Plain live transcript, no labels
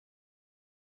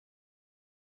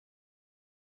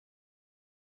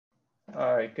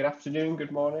Good afternoon,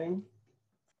 good morning.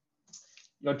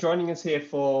 You're joining us here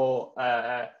for,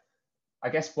 I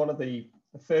guess, one of the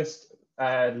first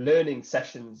learning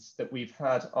sessions that we've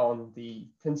had on the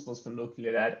principles for locally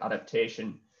led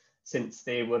adaptation since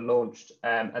they were launched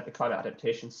at the Climate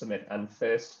Adaptation Summit, and the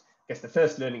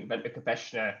first learning event that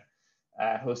Kabeshna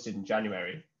hosted in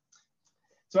January.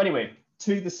 So anyway,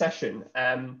 to the session.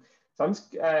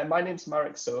 My name's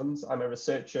Marek Soames. I'm a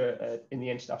researcher in the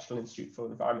International Institute for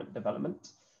Environment and Development.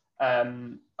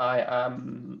 I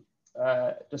am,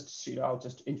 I'll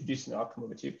just introduce and I'll come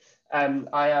over to you.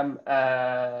 I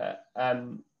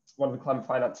am one of the climate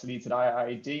finance leads at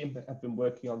IIED and have been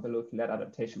working on the locally led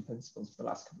adaptation principles for the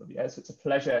last couple of years. So it's a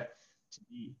pleasure to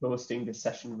be hosting this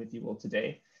session with you all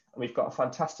today. And we've got a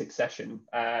fantastic session,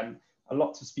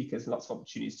 lots of speakers and lots of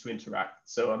opportunities to interact.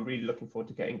 So I'm really looking forward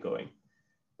to getting going.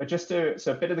 But so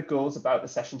a bit of the goals about the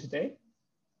session today.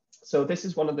 So this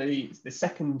is one of the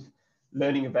second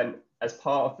learning event as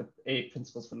part of the 8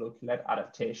 principles for locally led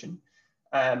adaptation.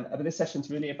 But this session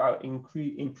is really about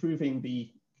improving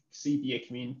the CBA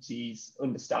community's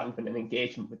understanding and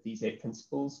engagement with these 8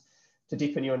 principles, to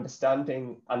deepen your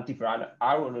understanding and deepen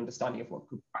our own understanding of what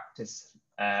good practice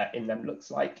in them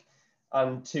looks like,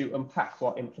 and to unpack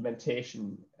what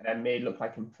implementation may look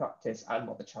like in practice and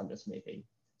what the challenges may be.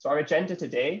 So our agenda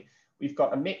today, we've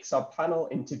got a mix of panel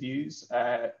interviews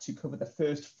to cover the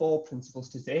first 4 principles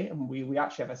today, and we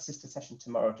actually have a sister session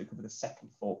tomorrow to cover the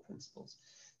second 4 principles.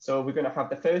 So we're going to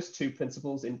have the first 2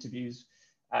 principles interviews,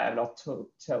 and I'll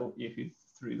tell you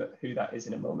who that is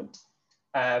in a moment,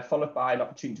 followed by an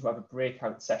opportunity to have a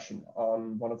breakout session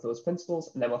on one of those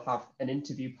principles, and then we'll have an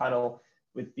interview panel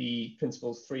with the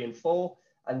principles 3 and 4,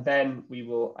 and then we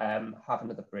will have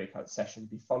another breakout session,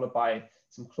 be followed by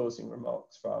some closing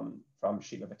remarks from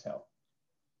Sheila Vattel.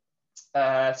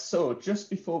 So just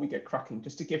before we get cracking,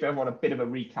 just to give everyone a bit of a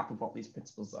recap of what these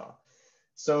principles are.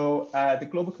 So the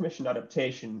Global Commission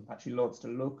Adaptation actually launched a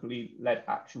locally led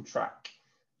action track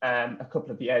a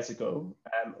couple of years ago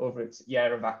over its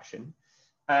year of action.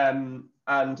 And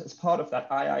as part of that,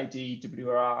 IIED,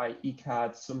 WRI,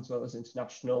 ECAD, some as well as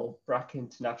International, BRAC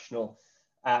International,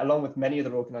 along with many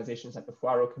other organisations like the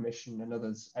Fuaro Commission and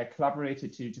others,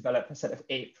 collaborated to develop a set of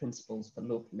 8 principles for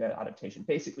locally led adaptation,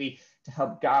 basically to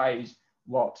help guide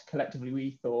what collectively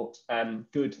we thought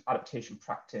good adaptation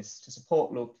practice to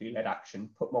support locally led action,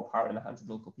 put more power in the hands of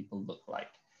local people look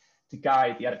like, to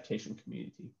guide the adaptation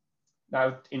community.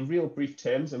 Now, in real brief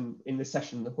terms, and in this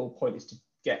session, the whole point is to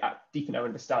deepen our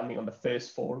understanding on the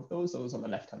first 4 of those on the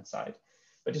left-hand side.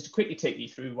 But just to quickly take you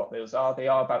through what those are, they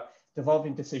are about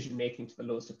devolving decision-making to the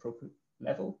lowest appropriate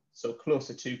level, so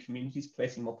closer to communities,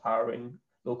 placing more power in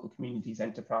local communities,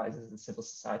 enterprises, and civil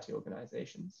society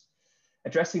organisations.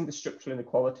 Addressing the structural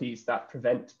inequalities that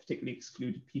prevent particularly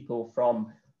excluded people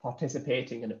from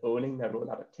participating and owning their own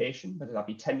adaptation, whether that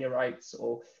be tenure rights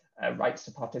or rights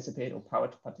to participate or power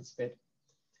to participate.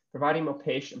 Providing more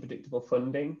patient and predictable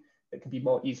funding that can be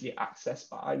more easily accessed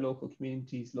by local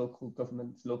communities, local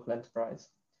governments, local enterprise.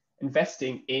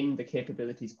 Investing in the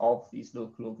capabilities of these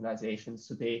local organisations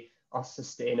so they are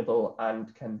sustainable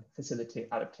and can facilitate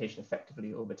adaptation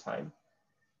effectively over time.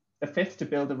 The 5th, to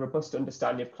build a robust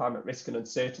understanding of climate risk and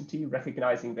uncertainty,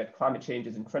 recognising that climate change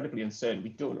is incredibly uncertain. We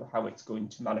don't know how it's going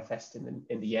to manifest in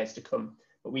the years to come,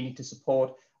 but we need to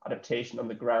support adaptation on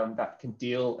the ground that can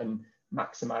deal and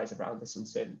maximise around this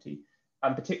uncertainty,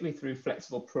 and particularly through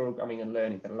flexible programming and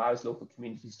learning that allows local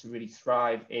communities to really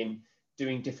thrive in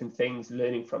doing different things,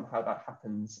 learning from how that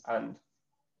happens, and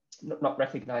not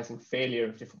recognising failure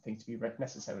of different things to be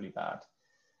necessarily bad.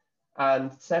 And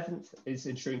 7th is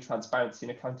ensuring transparency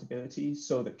and accountability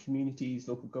so that communities,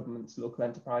 local governments, local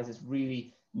enterprises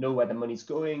really know where the money's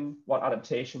going, what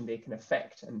adaptation they can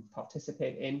affect and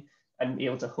participate in, and be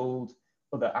able to hold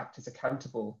other actors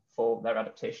accountable for their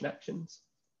adaptation actions.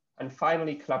 And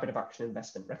finally, collaborative action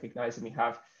investment, recognising we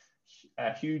have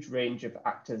a huge range of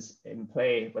actors in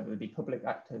play, whether it be public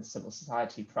actors, civil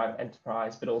society, private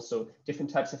enterprise, but also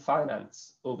different types of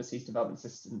finance, overseas development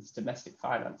assistance, domestic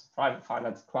finance, private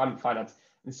finance, climate finance.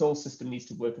 This whole system needs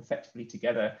to work effectively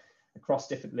together across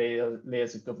different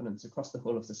layers of governance across the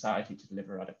whole of society to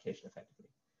deliver adaptation effectively.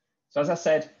 So as I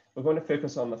said, we're going to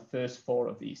focus on the first 4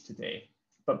 of these today.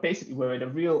 But basically, we're in a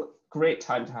real great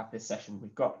time to have this session.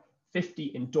 We've got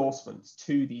 50 endorsements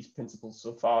to these principles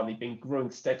so far. They've been growing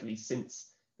steadily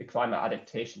since the Climate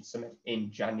Adaptation Summit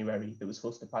in January that was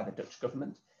hosted by the Dutch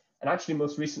government. And actually,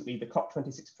 most recently, the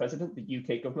COP26 president, the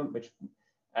UK government, which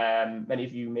many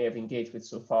of you may have engaged with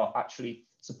so far, actually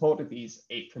supported these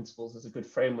 8 principles as a good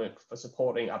framework for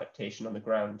supporting adaptation on the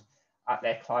ground at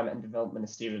their climate and development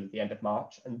ministerial at the end of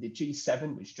March. And the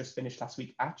G7, which just finished last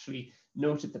week, actually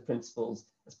noted the principles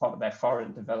as part of their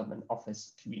Foreign Development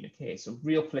Office communique. So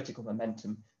real political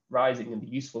momentum rising and the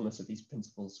usefulness of these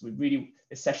principles.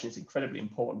 This session is incredibly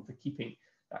important for keeping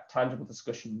that tangible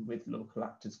discussion with local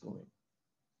actors going.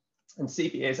 And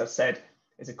CBA, as I've said,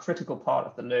 is a critical part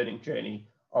of the learning journey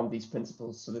on these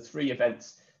principles. So the 3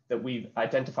 events that we've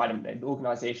identified in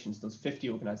organizations, those 50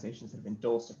 organizations that have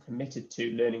endorsed or committed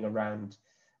to learning around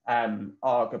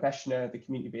are Gobeshna, the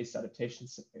community-based adaptation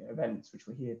events, which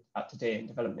we're here at today, and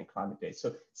Development and Climate Day.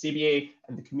 So CBA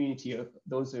and the community of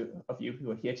those of you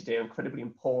who are here today are incredibly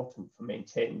important for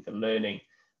maintaining the learning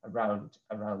around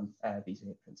these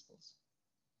 8 principles.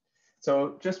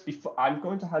 So just before, I'm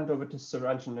going to hand over to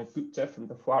Suranjana Gupta from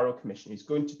the Huaro Commission, who's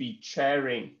going to be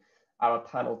chairing our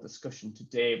panel discussion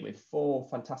today with 4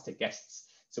 fantastic guests.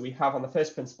 So we have on the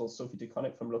first principle, Sophie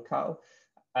DeConnick from Local,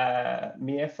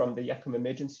 Mia from the Yakum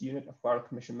Emergency Unit, a Huaro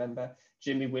Commission member,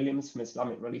 Jimmy Williams from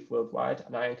Islamic Relief Worldwide,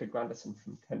 and Ayanka Granderson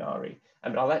from Canary.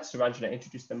 And I'll let Suranjana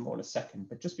introduce them more in a second.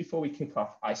 But just before we kick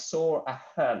off, I saw a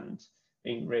hand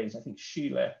being raised. I think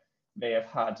Sheila may have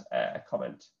had a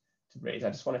comment to raise. I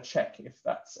just want to check if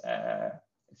that's,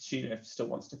 if Sheila still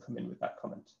wants to come in with that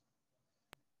comment.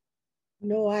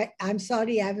 No, I'm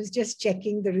sorry. I was just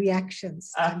checking the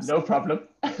reactions. No problem.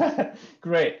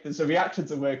 Great. So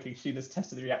reactions are working. Sheila's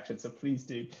tested the reactions, so please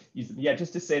do use them. Yeah,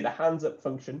 just to say the hands up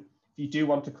function, if you do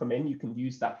want to come in, you can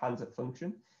use that hands up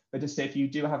function. But just say if you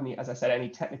do have any, as I said, any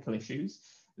technical issues,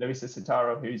 Larissa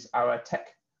Sitaro, who's our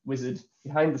tech wizard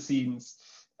behind the scenes,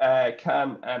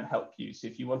 can help you. So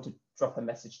if you want to drop a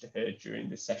message to her during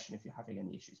this session, if you're having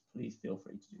any issues, please feel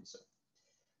free to do so.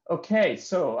 Okay,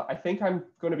 so I think I'm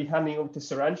going to be handing over to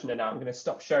Suranjana now. I'm going to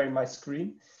stop sharing my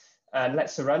screen and let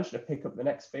Suranjana pick up the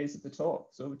next phase of the talk.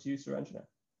 So over to you, Suranjana.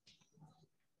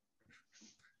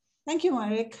 Thank you,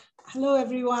 Marek. Hello,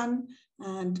 everyone.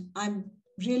 And I'm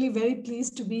really very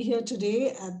pleased to be here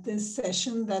today at this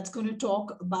session that's going to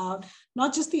talk about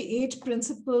not just the 8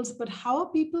 principles, but how are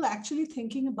people actually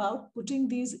thinking about putting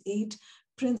these 8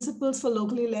 principles for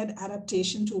locally led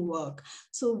adaptation to work.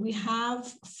 So we have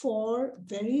 4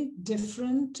 very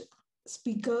different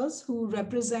speakers who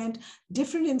represent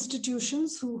different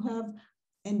institutions who have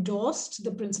endorsed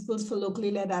the principles for locally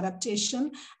led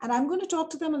adaptation. And I'm going to talk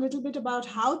to them a little bit about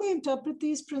how they interpret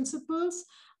these principles,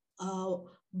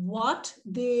 what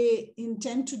they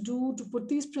intend to do to put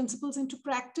these principles into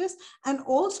practice, and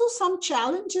also some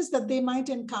challenges that they might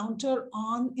encounter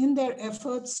in their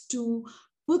efforts to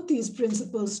put these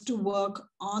principles to work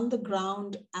on the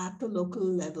ground at the local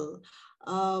level,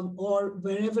 or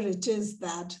wherever it is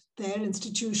that their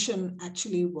institution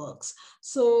actually works.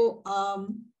 So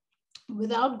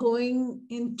without going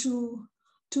into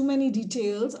too many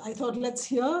details, I thought let's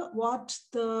hear what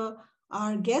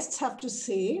our guests have to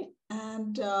say.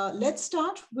 And let's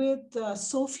start with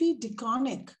Sophie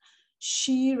DeConnick.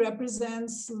 She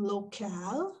represents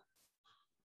Local.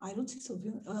 I don't see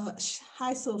Sophie.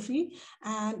 Hi, Sophie.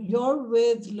 And you're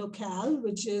with Local,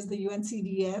 which is the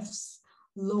UNCDF's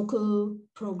local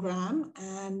program.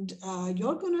 And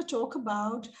you're going to talk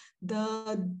about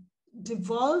the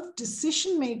devolved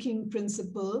decision-making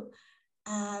principle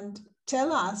and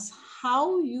tell us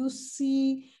how you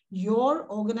see your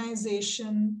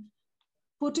organization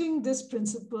putting this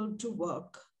principle to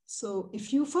work. So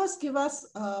if you first give us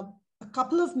a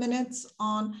couple of minutes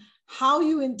on how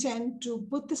you intend to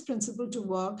put this principle to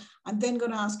work, I'm then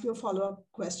going to ask you a follow-up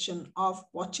question of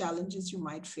what challenges you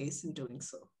might face in doing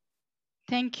so.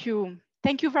 Thank you.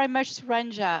 Thank you very much,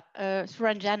 Suranjana,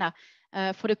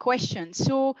 for the question.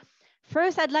 So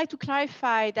first, I'd like to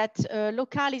clarify that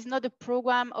Local is not a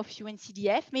program of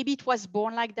UNCDF. Maybe it was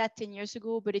born like that 10 years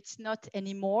ago, but it's not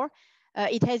anymore.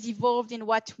 It has evolved in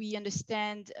what we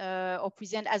understand or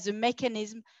present as a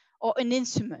mechanism or an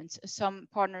instrument some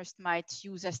partners might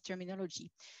use as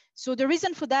terminology. So the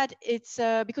reason for that, it's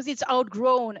because it's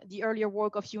outgrown the earlier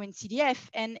work of UNCDF.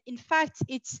 And in fact,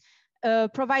 it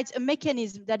provides a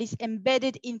mechanism that is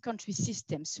embedded in country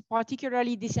systems,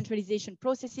 particularly decentralization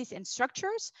processes and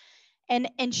structures, and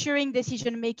ensuring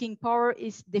decision-making power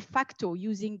is de facto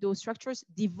using those structures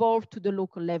devolved to the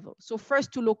local level. So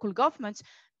first to local governments,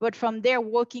 but from there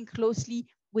working closely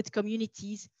with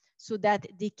communities so that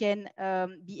they can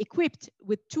be equipped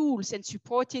with tools and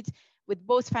supported with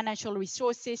both financial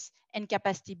resources and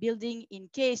capacity building in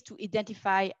case to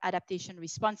identify adaptation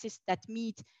responses that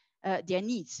meet their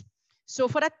needs. So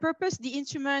for that purpose, the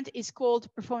instrument is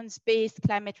called Performance-Based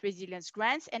Climate Resilience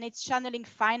Grants, and it's channeling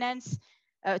finance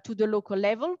to the local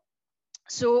level.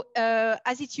 So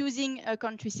as it's using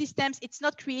country systems, it's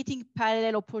not creating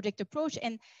parallel or project approach,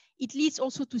 and it leads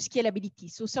also to scalability.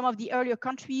 So some of the earlier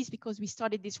countries, because we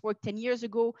started this work 10 years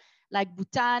ago, like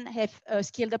Bhutan, have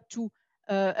scaled up to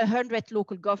 100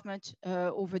 local government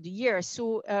over the years.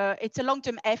 So it's a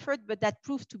long-term effort, but that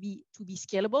proved to be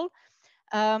scalable.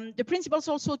 The principles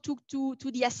also took to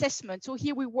the assessment. So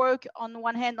here we work on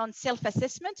one hand on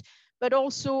self-assessment, but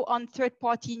also on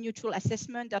third-party neutral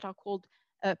assessment that are called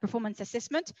performance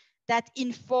assessment that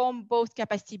inform both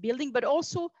capacity building, but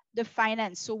also the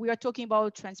finance. So we are talking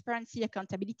about transparency,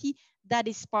 accountability. That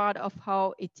is part of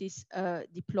how it is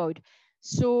deployed.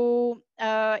 So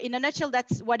in a nutshell,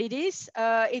 that's what it is.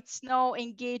 It's now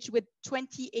engaged with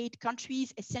 28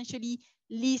 countries, essentially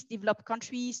least developed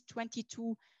countries,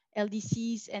 22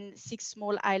 LDCs and 6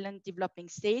 small island developing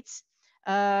states.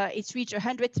 It's reached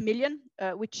 100 million,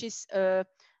 which is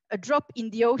a drop in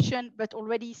the ocean, but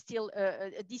already still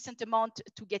a decent amount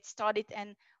to get started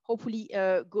and hopefully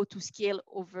go to scale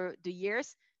over the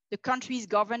years. The countries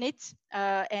govern it,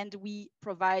 and we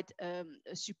provide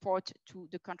support to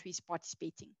the countries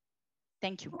participating.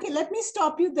 Thank you. Okay, let me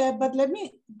stop you there, but let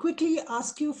me quickly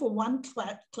ask you for one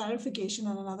clarification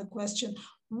and another question.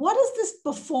 What is this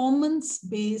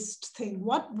performance-based thing?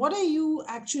 What are you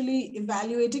actually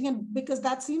evaluating? And because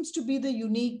that seems to be the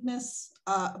uniqueness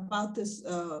about this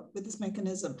with this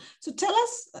mechanism. So tell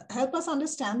us, help us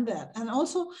understand that. And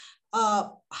also,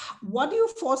 what do you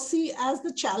foresee as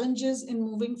the challenges in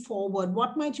moving forward?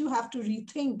 What might you have to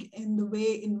rethink in the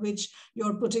way in which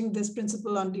you're putting this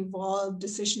principle on devolved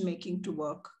decision-making to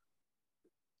work?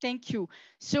 Thank you.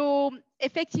 So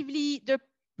effectively, the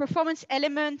performance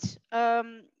element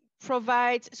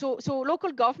provides, so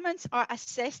local governments are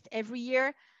assessed every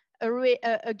year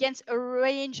against a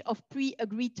range of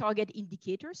pre-agreed target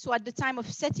indicators. So at the time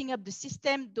of setting up the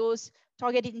system, those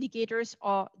target indicators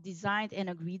are designed and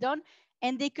agreed on,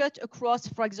 and they cut across,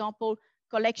 for example,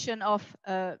 collection of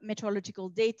meteorological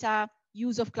data,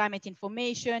 use of climate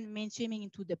information, mainstreaming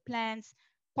into the plans,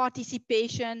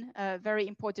 participation, a very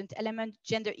important element,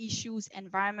 gender issues,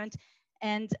 environment,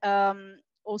 and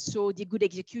also the good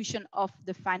execution of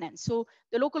the finance. So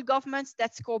the local governments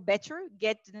that score better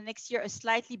get the next year a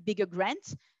slightly bigger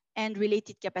grant and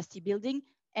related capacity building,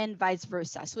 and vice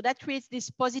versa. So that creates this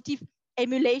positive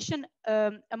emulation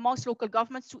amongst local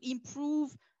governments to improve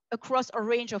across a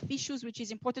range of issues, which is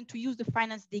important to use the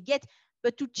finance they get,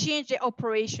 but to change their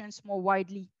operations more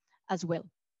widely as well.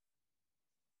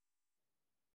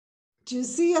 Do you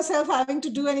see yourself having to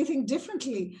do anything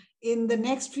differently in the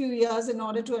next few years in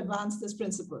order to advance this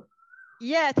principle?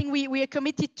 Yeah, I think we are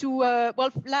committed to,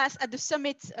 well, last at the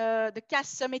summit, the CAS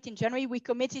summit in January, we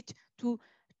committed to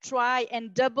try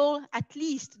and double at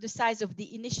least the size of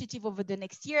the initiative over the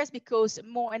next years, because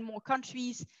more and more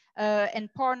countries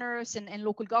and partners and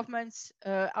local governments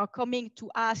are coming to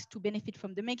ask to benefit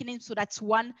from the mechanism. So that's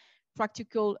one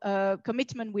practical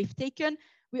commitment we've taken.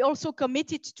 We also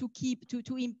committed to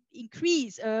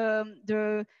increase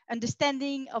the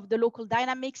understanding of the local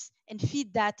dynamics and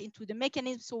feed that into the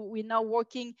mechanism. So we're now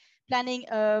planning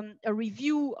a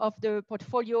review of the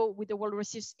portfolio with the World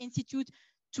Resources Institute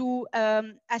to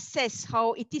assess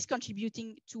how it is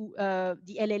contributing to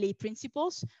the LLA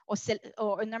principles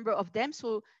or a number of them.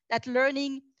 So that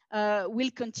learning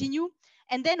will continue.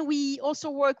 And then we also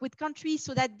work with countries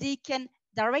so that they can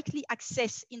directly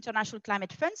access international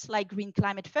climate funds like Green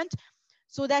Climate Fund,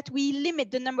 so that we limit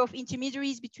the number of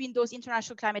intermediaries between those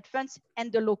international climate funds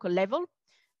and the local level.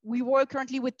 We work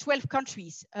currently with 12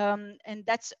 countries, and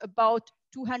that's about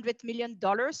 $200 million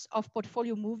of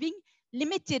portfolio moving,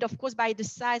 limited, of course, by the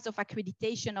size of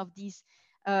accreditation of these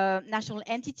national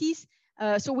entities.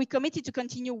 So we committed to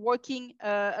continue working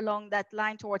along that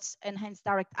line towards enhanced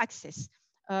direct access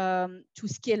to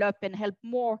scale up and help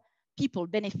more people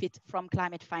benefit from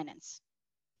climate finance.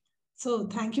 So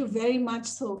thank you very much,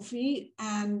 Sophie.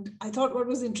 And I thought what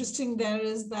was interesting there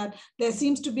is that there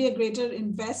seems to be a greater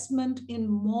investment in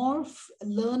more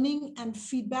learning and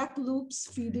feedback loops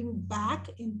feeding back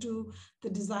into the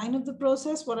design of the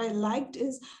process. What I liked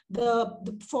is the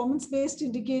performance-based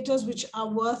indicators, which are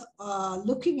worth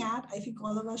looking at. I think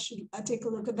all of us should take a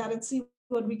look at that and see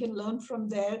what we can learn from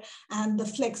there, and the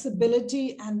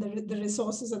flexibility and the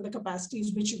resources and the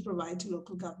capacities which you provide to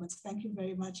local governments. Thank you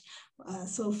very much,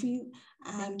 Sophie.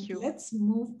 And let's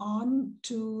move on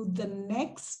to the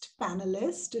next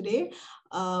panelist today.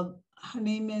 Her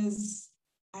name is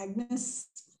Agnes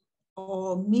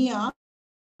or Mia.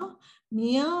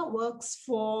 Mia works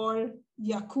for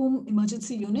Yakum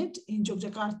Emergency Unit in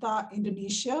Yogyakarta,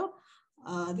 Indonesia.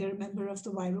 They're a member of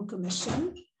the Viral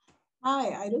Commission.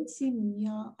 Hi, I don't see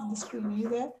Mia on the screen. Are you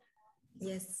there?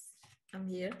 Yes. I'm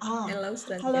here. Hello,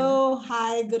 Suranjana. Hello.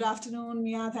 Hi. Good afternoon,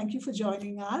 Mia. Thank you for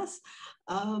joining us.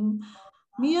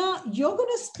 Mia, you're going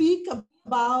to speak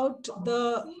about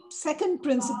the second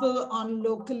principle on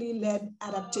locally led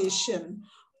adaptation,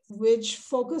 which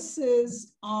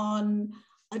focuses on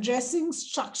addressing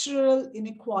structural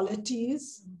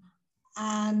inequalities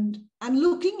and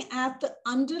looking at the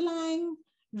underlying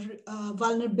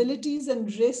vulnerabilities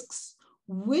and risks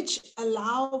which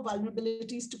allow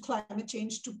vulnerabilities to climate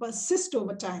change to persist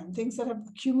over time, things that have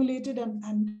accumulated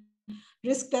and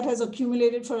risk that has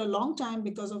accumulated for a long time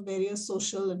because of various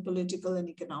social and political and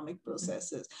economic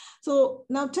processes. So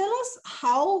now tell us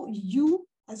how you,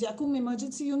 as Yakum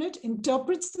Emergency Unit,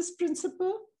 interprets this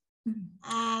principle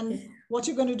and what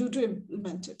you're going to do to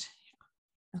implement it.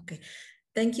 Okay.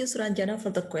 Thank you, Suranjana, for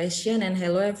the question, and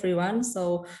hello, everyone.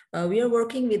 So we are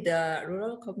working with the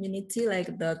rural community,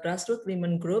 like the grassroots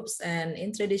women groups, and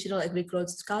in traditional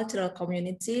agricultural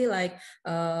community, like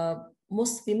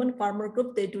most women farmer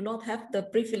group, they do not have the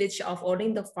privilege of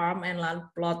owning the farm and land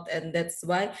plot, and that's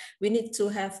why we need to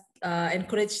have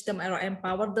encourage them or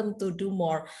empower them to do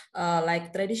more,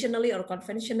 like traditionally or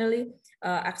conventionally.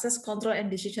 Access control and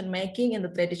decision making in the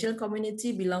traditional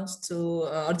community belongs to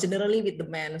or generally with the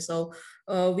men. So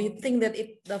we think that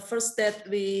the first that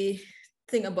we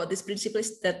think about this principle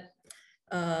is that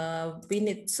we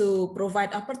need to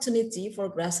provide opportunity for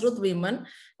grassroots women,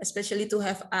 especially to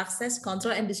have access,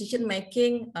 control, and decision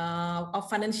making of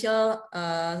financial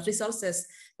resources.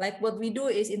 Like what we do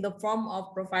is in the form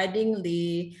of providing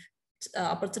the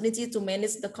opportunity to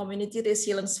manage the community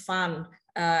resilience fund.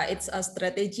 It's a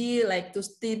strategy like to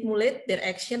stimulate their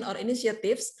action or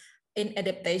initiatives in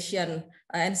adaptation.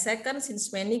 And second,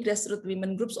 since many grassroots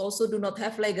women groups also do not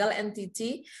have legal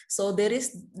entity, so there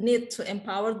is need to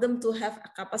empower them to have a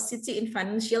capacity in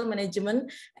financial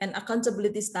management and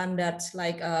accountability standards,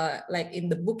 like in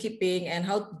the bookkeeping and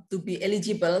how to be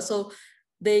eligible. So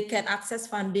they can access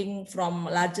funding from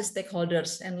larger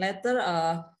stakeholders. And later,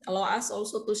 allow us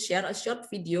also to share a short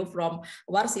video from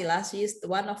Warsila. She is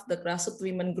one of the grassroots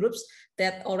women groups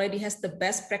that already has the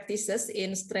best practices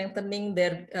in strengthening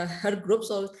her group.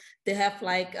 So they have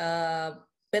like a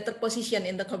better position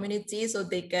in the community, so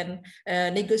they can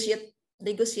negotiate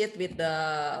with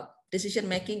the decision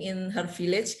making in her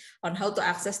village on how to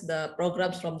access the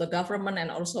programs from the government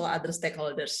and also other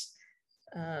stakeholders.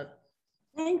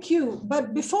 Thank you.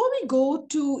 But before we go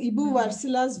to Ibu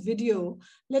Warsila's video,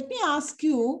 let me ask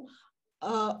you,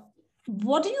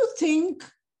 what do you think,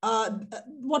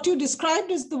 what you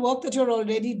described is the work that you're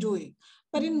already doing,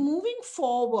 but in moving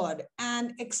forward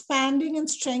and expanding and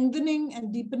strengthening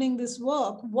and deepening this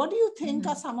work, what do you think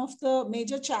are some of the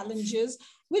major challenges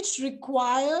which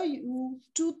require you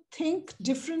to think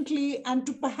differently and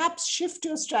to perhaps shift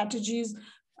your strategies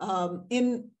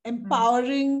in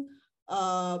empowering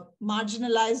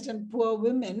marginalized and poor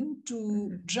women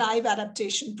to drive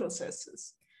adaptation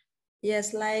processes?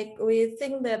 Yes, like we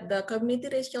think that the community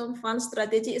resilience fund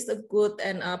strategy is a good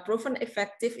and proven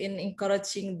effective in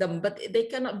encouraging them, but they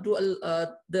cannot do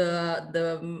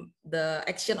the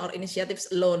action or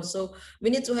initiatives alone. So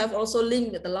we need to have also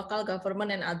link with the local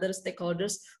government and other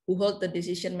stakeholders who hold the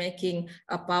decision making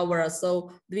power.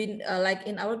 So we like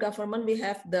in our government, we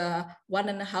have the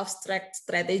 1.5 track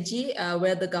strategy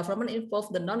where the government involves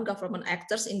the non-government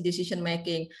actors in decision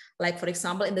making, like for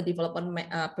example in the development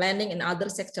planning and other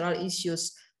sectoral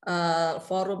issues,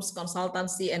 forums,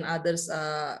 consultancy, and others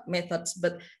methods.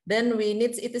 But then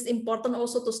it is important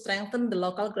also to strengthen the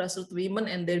local grassroots women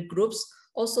and their groups,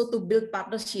 also to build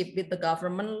partnership with the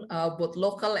government, both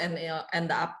local and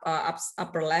the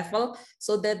upper level,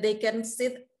 so that they can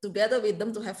sit together with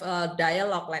them to have a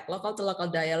dialogue, like local to local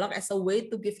dialogue, as a way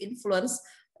to give influence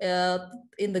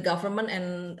in the government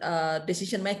and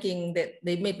decision making that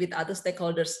they make with other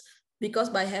stakeholders.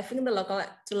 Because by having the local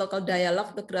to local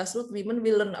dialogue, the grassroots women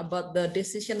will learn about the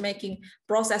decision-making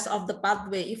process of the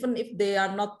pathway, even if they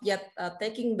are not yet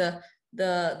taking the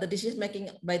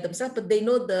decision-making by themselves, but they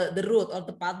know the route or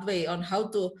the pathway on how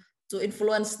to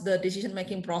influence the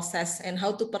decision-making process and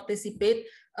how to participate,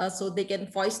 so they can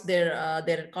voice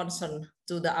their concern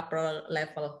to the upper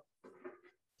level.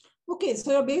 Okay,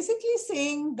 so you're basically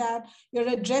saying that you're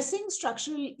addressing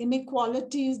structural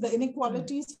inequalities, the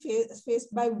inequalities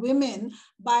faced by women,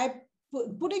 by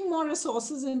putting more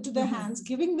resources into their hands,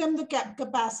 giving them the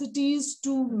capacities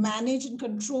to manage and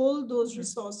control those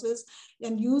resources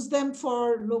and use them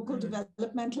for local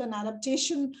developmental and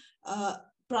adaptation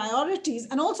priorities,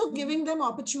 and also giving them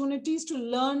opportunities to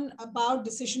learn about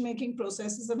decision-making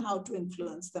processes and how to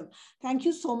influence them. Thank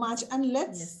you so much. And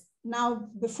let's Now,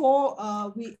 before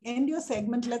we end your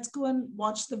segment, let's go and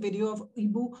watch the video of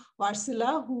Ibu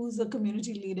Warsila, who's a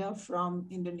community leader from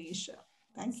Indonesia.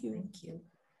 Thank you. Thank you.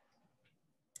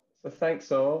 So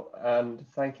thanks all, and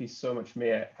thank you so much,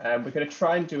 Mia. We're going to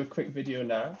try and do a quick video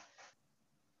now.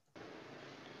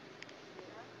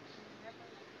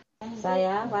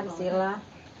 Saya Warsila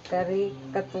dari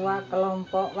Ketua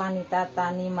Kelompok Wanita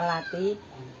Tani Melati,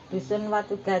 Dusun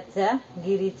Watu Gajah,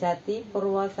 Giri Jati,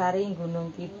 Purwosari, Gunung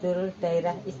Kidul,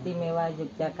 Daerah Istimewa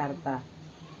Yogyakarta.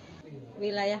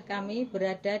 Wilayah kami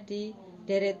berada di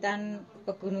deretan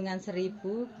Pegunungan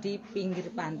Seribu di pinggir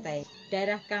pantai.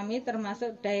 Daerah kami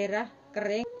termasuk daerah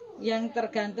kering yang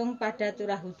tergantung pada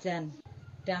curah hujan.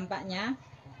 Dampaknya,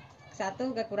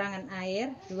 1. Kekurangan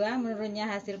air, 2. Menurunnya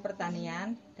hasil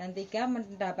pertanian, dan 3.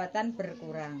 Pendapatan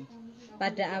berkurang.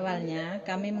 Pada awalnya,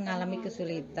 kami mengalami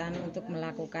kesulitan untuk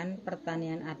melakukan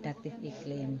pertanian adaptif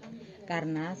iklim,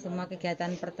 karena semua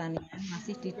kegiatan pertanian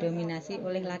masih didominasi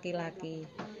oleh laki-laki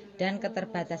dan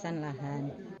keterbatasan lahan.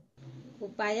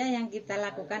 Upaya yang kita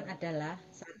lakukan adalah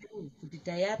 1.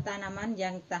 Budidaya tanaman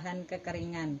yang tahan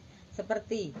kekeringan,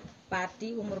 seperti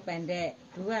padi umur pendek,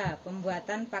 2.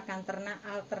 Pembuatan pakan ternak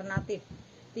alternatif,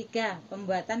 3.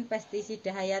 Pembuatan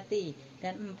pestisida hayati,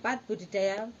 dan 4.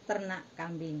 Budidaya ternak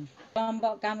kambing.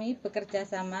 Kelompok kami bekerja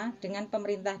sama dengan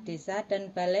pemerintah desa dan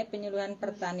Balai Penyuluhan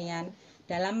Pertanian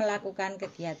dalam melakukan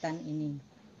kegiatan ini.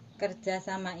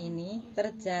 Kerjasama ini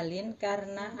terjalin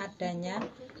karena adanya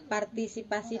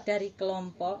partisipasi dari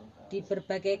kelompok di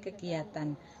berbagai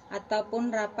kegiatan,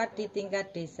 ataupun rapat di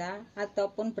tingkat desa,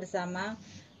 ataupun bersama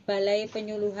Balai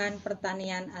Penyuluhan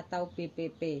Pertanian atau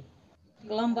BPP.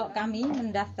 Kelompok kami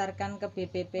mendaftarkan ke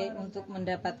BPP untuk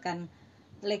mendapatkan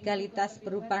legalitas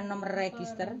berupa nomor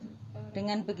register.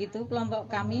 Dengan begitu,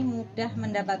 kelompok kami mudah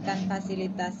mendapatkan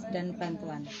fasilitas dan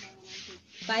bantuan.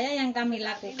 Upaya yang kami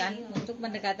lakukan untuk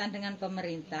pendekatan dengan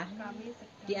pemerintah,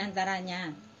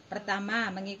 diantaranya,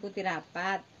 pertama, mengikuti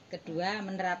rapat, kedua,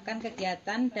 menerapkan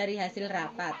kegiatan dari hasil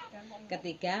rapat,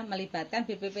 ketiga, melibatkan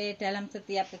BPP dalam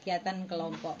setiap kegiatan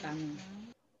kelompok kami.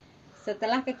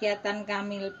 Setelah kegiatan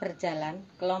kami berjalan,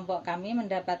 kelompok kami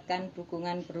mendapatkan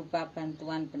dukungan berupa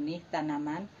bantuan benih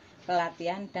tanaman,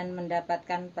 pelatihan, dan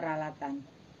mendapatkan peralatan.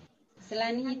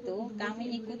 Selain itu,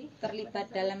 kami ikut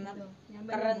terlibat dalam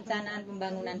perencanaan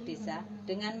pembangunan desa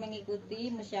dengan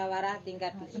mengikuti musyawarah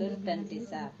tingkat dusun dan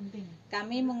desa.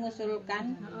 Kami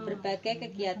mengusulkan berbagai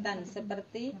kegiatan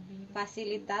seperti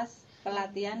fasilitas,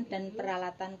 pelatihan, dan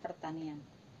peralatan pertanian.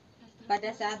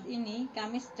 Pada saat ini,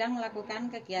 kami sedang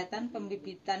melakukan kegiatan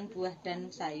pembibitan buah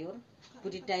dan sayur,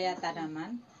 budidaya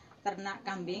tanaman, ternak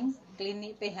kambing,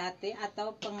 klinik PHT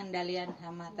atau pengendalian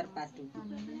hama terpadu.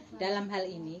 Dalam hal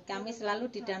ini, kami selalu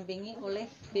didampingi oleh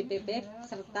BPP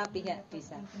serta pihak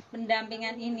desa.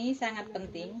 Pendampingan ini sangat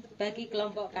penting bagi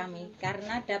kelompok kami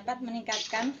karena dapat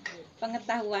meningkatkan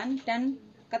pengetahuan dan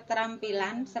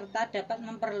keterampilan serta dapat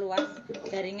memperluas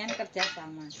jaringan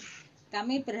kerjasama.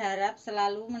 Kami berharap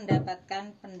selalu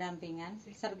mendapatkan pendampingan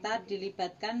serta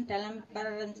dilibatkan dalam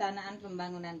perencanaan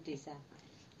pembangunan desa.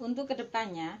 Untuk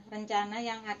kedepannya, rencana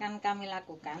yang akan kami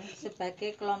lakukan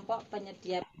sebagai kelompok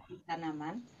penyedia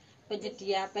tanaman,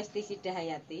 penyedia pestisida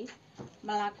hayati,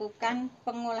 melakukan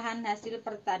pengolahan hasil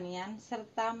pertanian,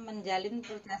 serta menjalin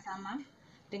kerjasama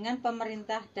dengan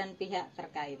pemerintah dan pihak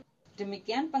terkait.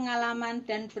 Demikian pengalaman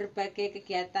dan berbagai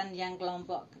kegiatan yang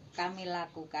kelompok kami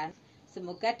lakukan.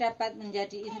 Semoga dapat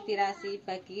menjadi inspirasi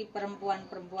bagi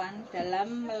perempuan-perempuan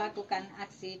dalam melakukan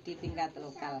aksi di tingkat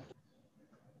lokal.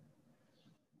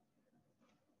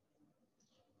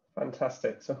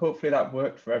 Fantastic. So hopefully that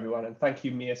worked for everyone. And thank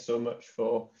you, Mia, so much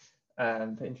for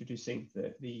introducing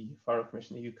the Foreign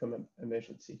Commission, the UCOM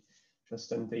Emergency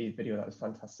Trust, and the video. That was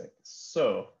fantastic.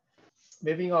 So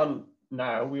moving on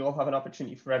now, we all have an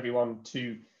opportunity for everyone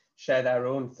to share their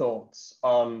own thoughts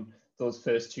on those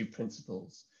first two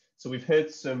principles. So we've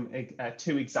heard some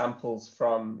two examples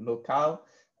from Local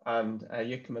and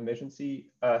UCOM Emergency,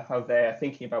 how they're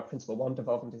thinking about Principle 1,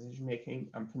 development decision making,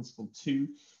 and Principle 2,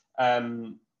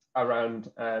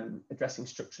 around addressing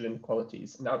structural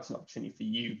inequalities. And now it's an opportunity for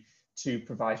you to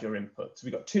provide your input. So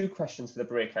we've got two questions for the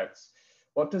breakouts.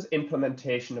 What does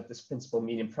implementation of this principle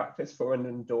mean in practice for an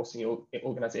endorsing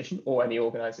organization or any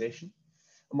organization?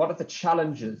 And what are the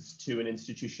challenges to an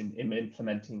institution in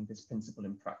implementing this principle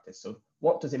in practice? So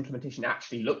what does implementation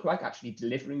actually look like, actually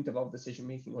delivering devolved decision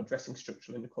making or addressing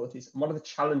structural inequalities? And what are the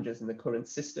challenges in the current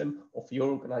system or for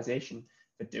your organization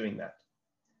for doing that?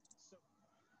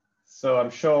 So I'm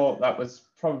sure that was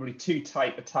probably too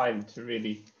tight a time to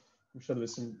really, I'm sure there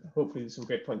was hopefully there's some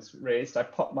great points raised. I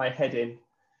popped my head in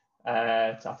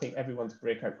to, I think, everyone's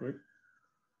breakout group.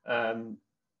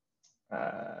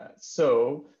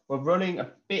 So we're running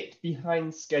a bit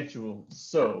behind schedule.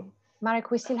 So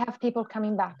Marek, we still have people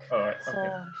coming back. All right, so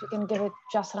okay. if you can give it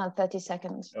just around 30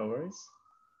 seconds. No worries.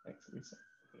 Thanks, Lisa.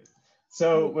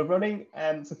 So we're running,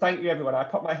 so thank you everyone. I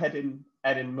put my head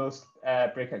in most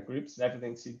breakout groups and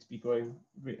everything seems to be going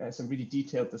some really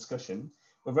detailed discussion.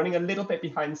 We're running a little bit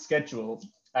behind schedule.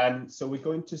 So we're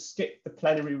going to skip the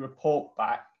plenary report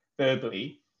back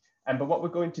verbally. But what we're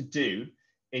going to do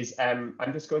is I'm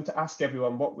just going to ask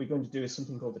everyone what we're going to do is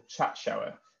something called a chat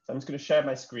shower. So I'm just going to share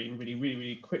my screen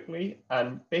really quickly.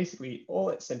 And basically all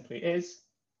it simply is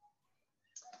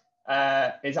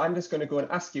I'm just going to go and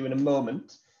ask you in a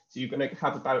moment. So you're going to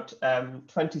have about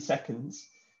 20 seconds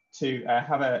to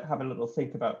have a little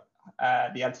think about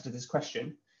the answer to this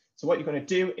question. So what you're going to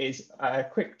do is a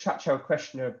quick chat shower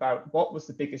question about what was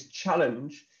the biggest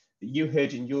challenge that you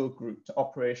heard in your group to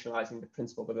operationalizing the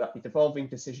principle, whether that be devolving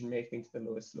decision-making to the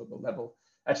lowest local level,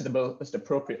 to the most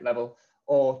appropriate level,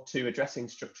 or to addressing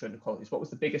structural inequalities. What was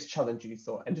the biggest challenge you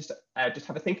thought? And just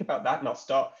have a think about that, and I'll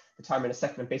start the timer in a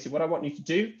second. And basically what I want you to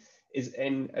do is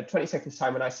in 20 seconds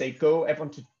time, when I say go,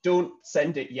 everyone to don't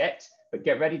send it yet, but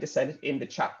get ready to send it in the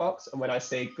chat box. And when I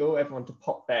say go, everyone to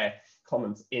pop their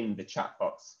comments in the chat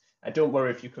box. Don't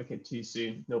worry if you click it too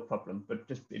soon, no problem. But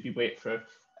just if you wait for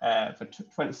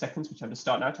 20 seconds, which I'm going to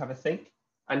start now, to have a think.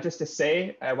 And just to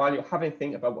say, while you're having a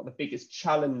think about what the biggest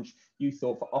challenge you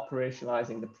thought for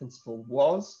operationalizing the principle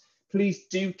was, please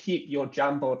do keep your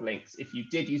Jamboard links. If you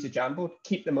did use a Jamboard,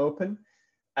 keep them open.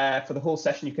 For the whole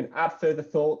session, you can add further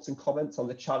thoughts and comments on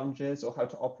the challenges or how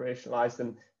to operationalize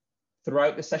them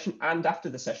throughout the session and after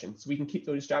the session. So we can keep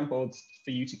those Jamboards for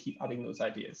you to keep adding those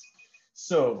ideas.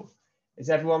 So is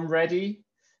everyone ready?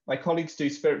 My colleagues do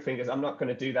spirit fingers. I'm not going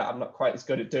to do that. I'm not quite as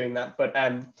good at doing that, but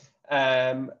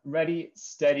ready,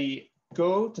 steady,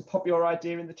 go to pop your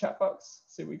idea in the chat box.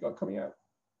 See what we got coming out.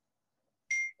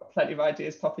 Got plenty of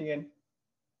ideas popping in.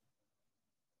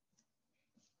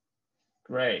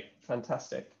 Great,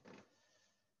 fantastic.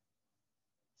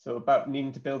 So about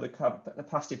needing to build a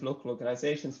capacity of local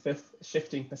organizations,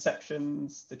 shifting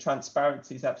perceptions, the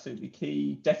transparency is absolutely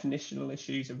key. Definitional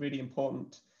issues are really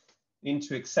important. Need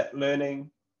to accept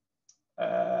learning,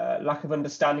 lack of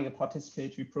understanding of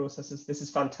participatory processes. This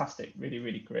is fantastic,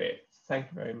 really great. Thank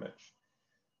you very much.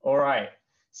 All right,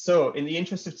 so in the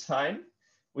interest of time,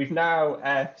 we've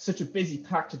now such a busy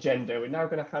packed agenda. We're now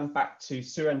going to hand back to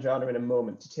Suranjana in a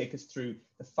moment to take us through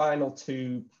the final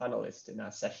two panelists in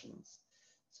our sessions.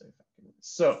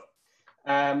 So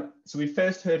we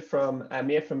first heard from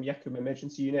Mia from Yakum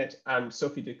Emergency Unit and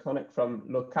Sophie de Connick from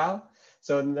Local.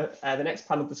 So in the next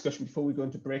panel discussion, before we go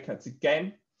into breakouts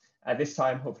again, this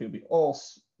time hopefully it'll be all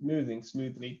moving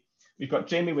smoothly. We've got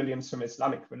Jamie Williams from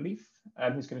Islamic Relief,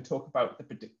 who's going to talk about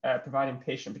the providing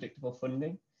patient predictable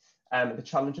funding and the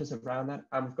challenges around that.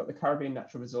 And we've got the Caribbean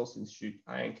Natural Resource Institute,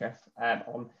 INCF,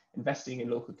 on investing in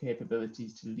local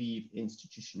capabilities to leave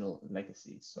institutional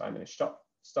legacies. So I'm going to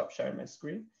stop sharing my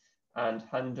screen and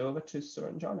hand over to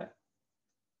Suranjana.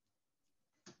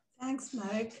 Thanks,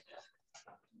 Marek.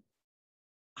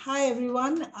 Hi,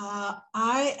 everyone.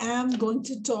 I am going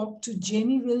to talk to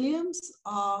Jamie Williams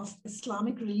of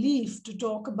Islamic Relief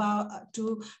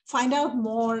to find out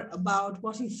more about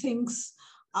what he thinks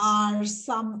are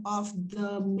some of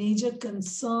the major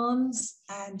concerns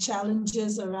and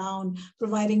challenges around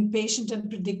providing patient and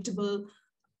predictable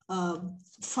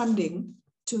funding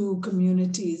to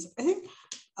communities. I think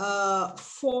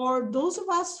for those of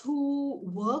us who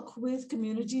work with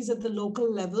communities at the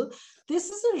local level,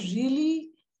 this is a really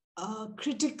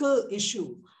critical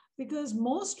issue because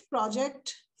most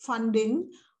project funding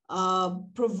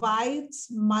provides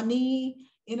money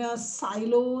in a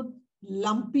siloed,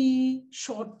 lumpy,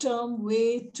 short-term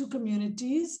way to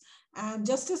communities. And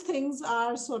just as things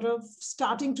are sort of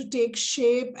starting to take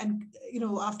shape and,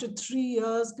 after 3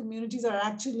 years, communities are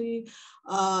actually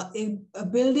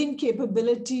building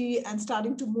capability and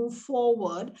starting to move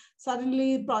forward,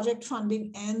 suddenly project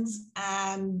funding ends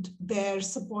and their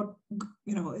support,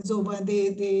 is over and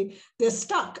they're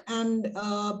stuck. And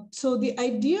so the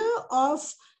idea of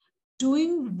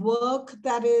doing work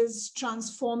that is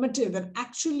transformative and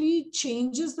actually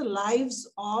changes the lives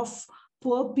of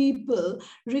poor people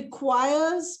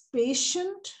requires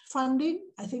patient funding.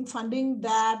 I think funding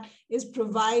that is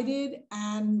provided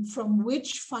and from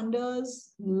which funders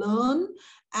learn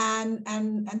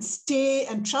and stay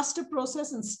and trust a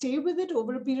process and stay with it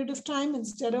over a period of time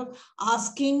instead of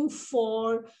asking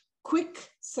for quick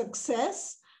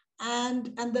success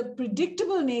And the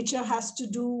predictable nature has to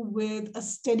do with a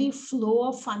steady flow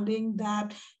of funding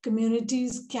that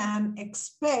communities can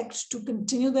expect to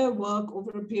continue their work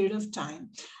over a period of time,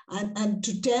 and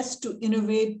to test, to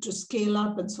innovate, to scale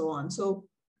up, and so on. So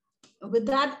with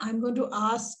that, I'm going to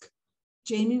ask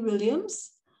Jamie Williams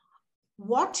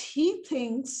what he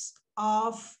thinks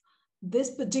of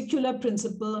this particular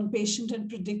principle on patient and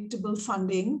predictable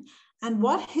funding, and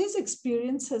what his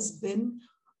experience has been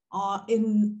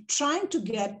in trying to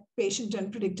get patient and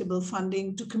predictable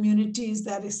funding to communities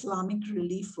that Islamic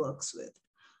Relief works with.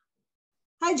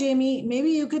 Hi, Jamie.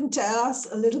 Maybe you can tell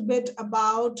us a little bit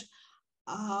about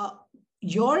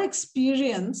your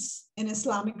experience in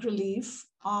Islamic Relief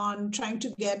on trying to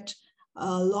get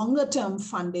longer term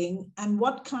funding, and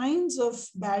what kinds of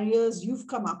barriers you've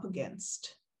come up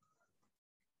against.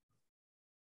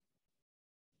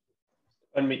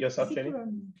 Unmute yourself, Jamie.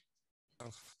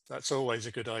 That's always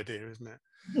a good idea, isn't it?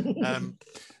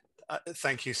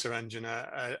 Thank you,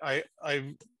 Suranjana.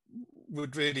 I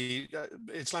would really,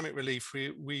 Islamic Relief,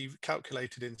 we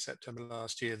calculated in September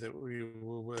last year that we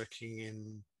were working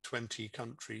in 20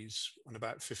 countries on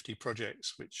about 50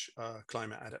 projects which are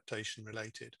climate adaptation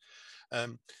related.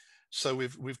 So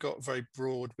we've got very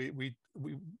broad,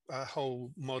 our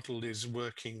whole model is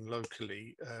working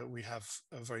locally. We have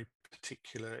a very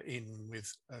particular in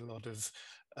with a lot of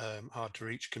hard to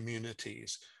reach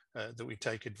communities that we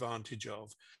take advantage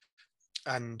of.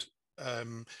 And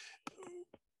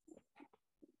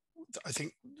I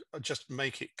think I'll just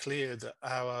make it clear that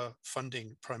our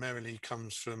funding primarily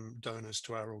comes from donors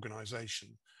to our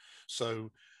organization.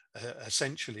 So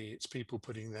essentially it's people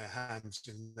putting their hands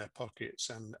in their pockets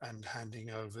and handing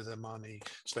over the money,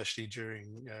 especially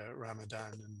during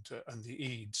Ramadan and the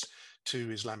Eids,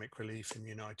 to Islamic Relief in the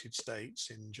United States,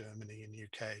 in Germany, in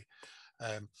UK.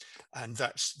 And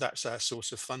that's our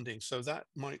source of funding. So that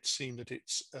might seem that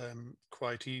it's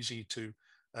quite easy to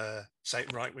say,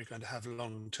 right, we're going to have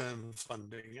long-term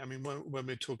funding. I mean, when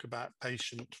we talk about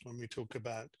patient, when we talk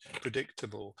about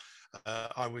predictable,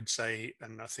 I would say,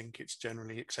 and I think it's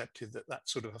generally accepted, that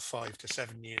that's sort of a 5 to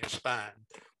 7 year span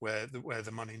where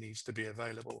the money needs to be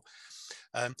available.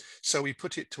 So we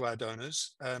put it to our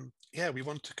donors. Yeah, we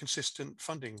want a consistent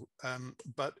funding,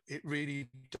 but it really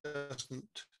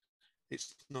doesn't.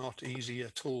 It's not easy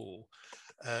at all.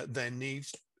 There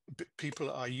needs, people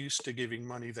are used to giving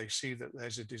money. They see that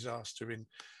there's a disaster in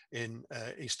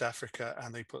East Africa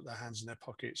and they put their hands in their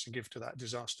pockets and give to that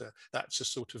disaster. That's a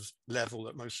sort of level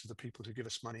that most of the people who give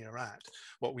us money are at.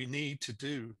 What we need to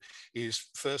do is,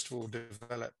 first of all,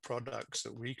 develop products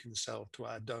that we can sell to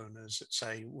our donors that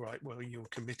say, right, well, you're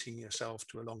committing yourself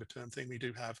to a longer term thing. We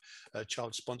do have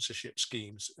child sponsorship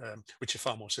schemes, which are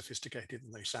far more sophisticated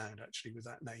than they sound actually with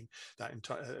that name, that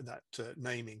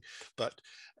naming. But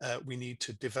we need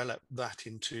to develop that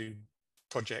into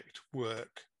project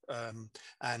work,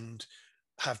 and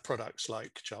have products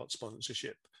like child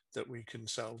sponsorship that we can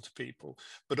sell to people.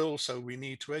 But also we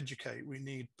need to educate. We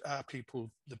need our people,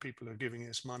 the people who are giving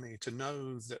us money, to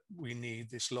know that we need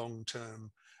this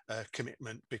long-term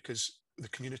commitment, because the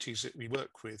communities that we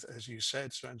work with, as you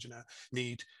said, Suranjana,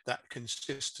 need that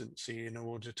consistency in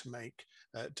order to make,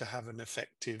 to have an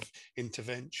effective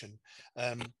intervention.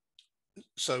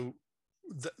 So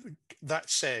that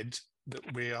said,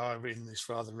 that we are in this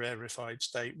rather rarefied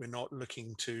state. We're not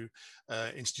looking to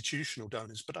institutional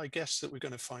donors, but I guess that we're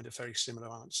going to find a very similar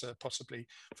answer, possibly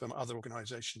from other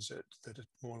organizations that are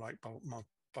more like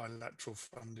bilateral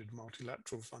funded,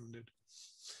 multilateral funded.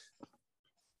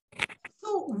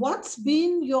 So what's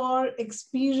been your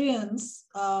experience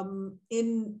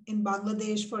in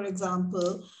Bangladesh, for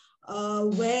example,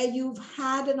 where you've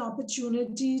had an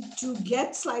opportunity to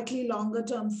get slightly longer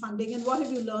term funding, and what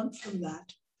have you learned from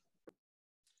that?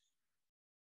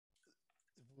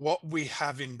 What we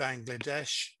have in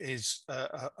Bangladesh is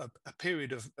a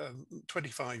period of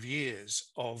 25 years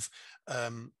of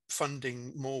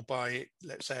funding more by,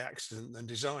 let's say, accident than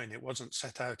design. It wasn't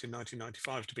set out in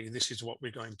 1995 to be, this is what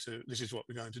we're going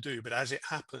to do. But as it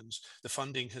happens, the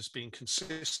funding has been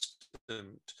consistent.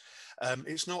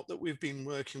 It's not that we've been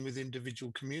working with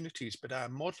individual communities, but our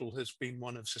model has been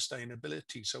one of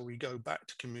sustainability. So we go back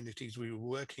to communities we were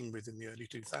working with in the early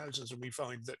 2000s, and we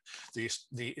find that the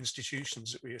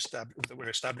institutions that were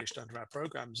established under our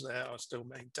programs there are still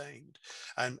maintained.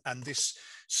 And this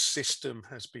system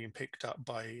has been picked up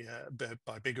by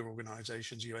bigger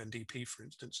organizations, UNDP, for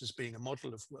instance, as being a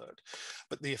model of work.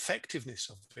 But the effectiveness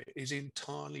of it is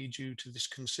entirely due to this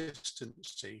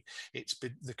consistency. It's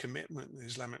been the commitment that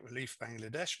Islamic Relief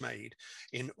Bangladesh made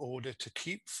in order to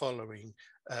keep following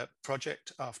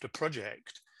project after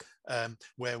project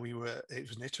where it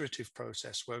was an iterative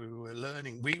process where we were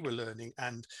learning,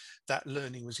 and that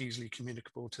learning was easily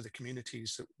communicable to the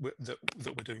communities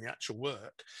that were doing the actual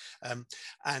work.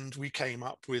 And we came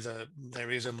up with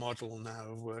there is a model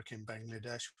now of work in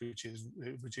Bangladesh, which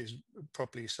is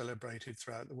properly celebrated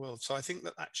throughout the world. So I think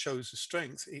that shows the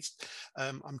strength.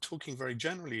 I'm talking very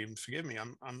generally, and forgive me,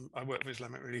 I work with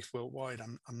Islamic Relief Worldwide.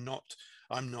 I'm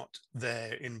not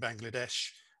there in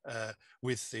Bangladesh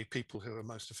with the people who are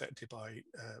most affected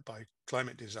by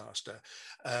climate disaster.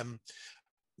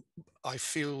 I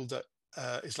feel that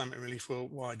Islamic Relief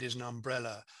Worldwide is an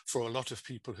umbrella for a lot of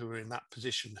people who are in that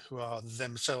position, who are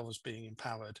themselves being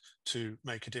empowered to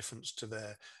make a difference to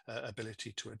their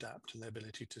ability to adapt and their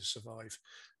ability to survive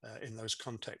in those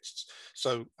contexts.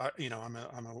 So, I'm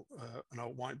an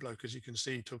old white bloke, as you can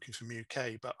see, talking from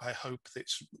UK, but I hope that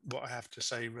what I have to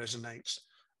say resonates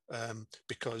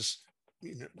because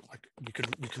we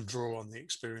can draw on the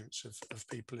experience of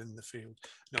people in the field,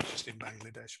 not just in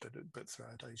Bangladesh, but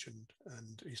throughout Asia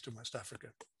and East and West Africa.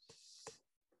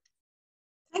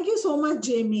 Thank you so much,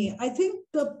 Jamie. I think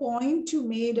the point you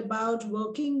made about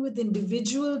working with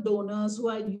individual donors who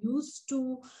are used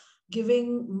to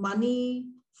giving money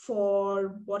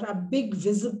for what are big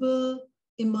visible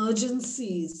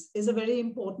emergencies is a very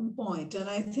important point. And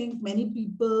I think many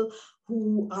people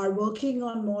who are working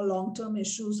on more long-term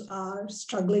issues are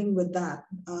struggling with that.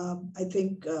 I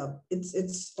think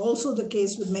it's also the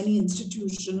case with many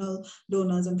institutional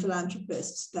donors and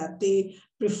philanthropists that they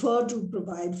prefer to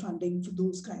provide funding for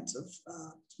those kinds of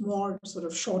more sort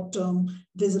of short-term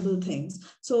visible things.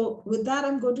 So with that,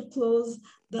 I'm going to close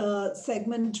the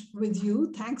segment with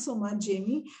you. Thanks so much,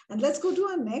 Jamie. And let's go to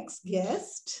our next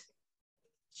guest.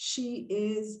 She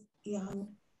is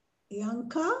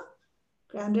Ianca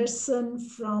Granderson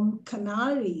from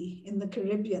Canary in the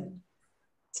Caribbean.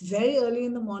 It's very early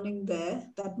in the morning there,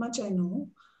 that much I know.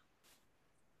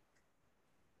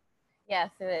 Yes,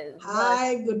 it is.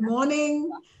 Hi, good morning.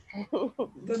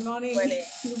 Good morning.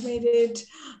 You made it.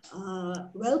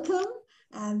 Welcome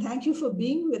and thank you for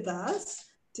being with us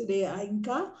today,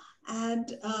 Ianca.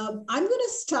 And I'm going to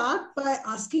start by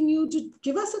asking you to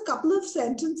give us a couple of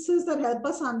sentences that help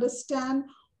us understand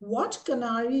what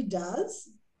Canary does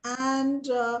and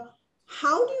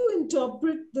how do you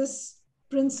interpret this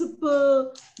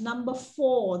principle number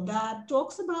 4 that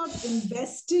talks about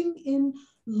investing in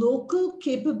local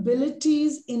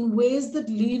capabilities in ways that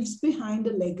leaves behind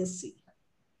a legacy?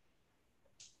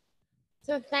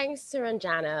 So thanks,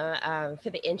 Suranjana, for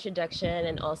the introduction,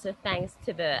 and also thanks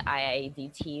to the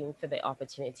IIED team for the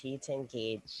opportunity to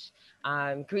engage.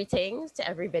 Greetings to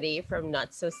everybody from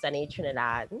not so sunny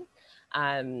Trinidad.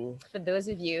 For those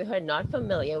of you who are not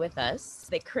familiar with us,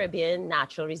 the Caribbean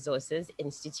Natural Resources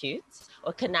Institute,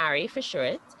 or CANARI for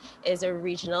short, is a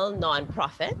regional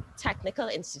nonprofit technical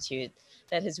institute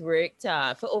that has worked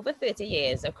for over 30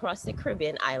 years across the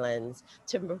Caribbean islands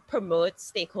to promote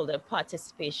stakeholder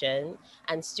participation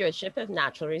and stewardship of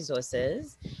natural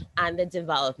resources and the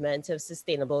development of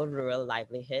sustainable rural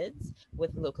livelihoods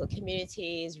with local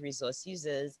communities, resource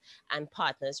users, and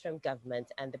partners from government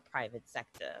and the private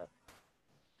sector.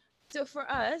 So for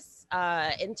us,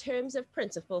 in terms of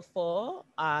Principle 4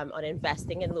 on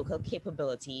investing in local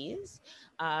capabilities,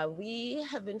 we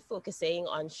have been focusing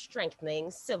on strengthening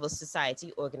civil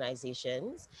society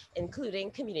organizations,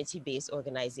 including community-based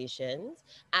organizations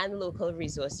and local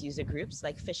resource user groups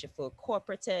like fisherfolk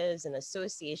cooperatives and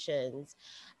associations,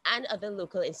 and other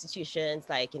local institutions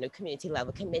like community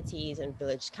level committees and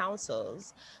village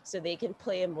councils, so they can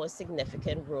play a more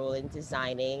significant role in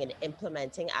designing and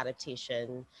implementing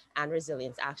adaptation and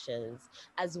resilience actions,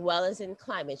 as well as in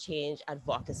climate change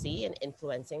advocacy and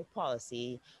influencing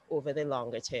policy over the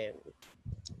longer term.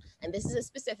 And this is a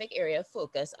specific area of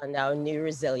focus on our new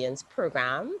resilience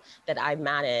program that I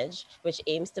manage, which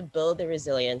aims to build the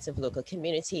resilience of local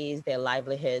communities, their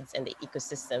livelihoods, and the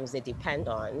ecosystems they depend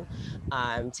on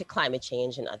to climate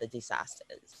change and other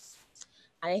disasters.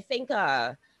 And I think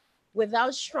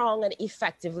without strong and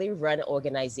effectively run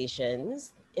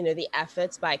organizations, the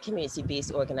efforts by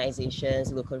community-based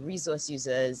organizations, local resource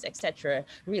users, etc.,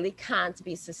 really can't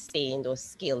be sustained or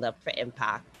scaled up for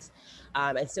impact.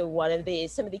 And so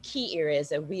some of the key areas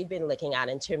that we've been looking at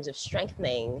in terms of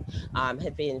strengthening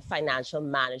have been financial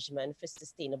management for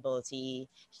sustainability,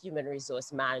 human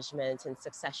resource management and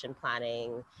succession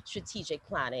planning, strategic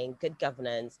planning, good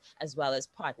governance, as well as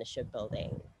partnership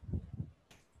building.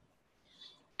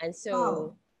 And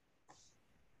so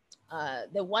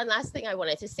the one last thing I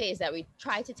wanted to say is that we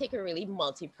try to take a really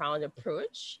multi-pronged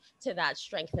approach to that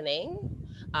strengthening,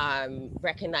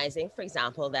 recognizing, for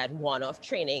example, that one-off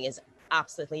training is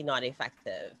absolutely not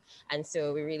effective. And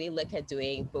so we really look at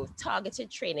doing both targeted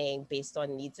training based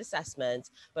on needs assessment,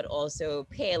 but also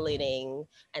peer learning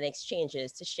and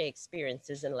exchanges to share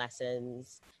experiences and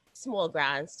lessons, small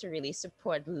grants to really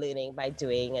support learning by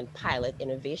doing and pilot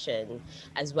innovation,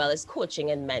 as well as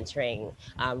coaching and mentoring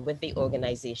with the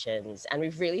organizations. And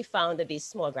we've really found that these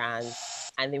small grants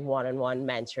and the one-on-one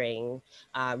mentoring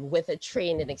with a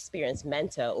trained and experienced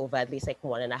mentor over at least like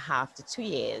 1.5 to 2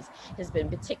 years has been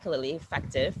particularly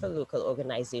effective for local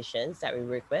organizations that we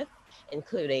work with,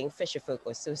 including fisherfolk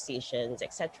associations,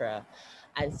 etc.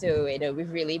 And so,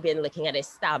 we've really been looking at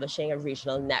establishing a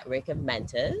regional network of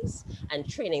mentors and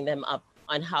training them up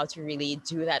on how to really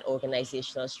do that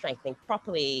organizational strengthening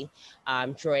properly,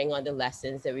 drawing on the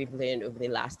lessons that we've learned over the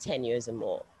last 10 years or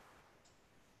more.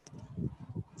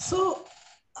 So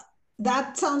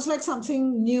that sounds like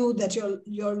something new that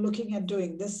you're looking at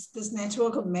doing, this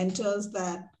network of mentors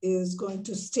that is going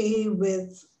to stay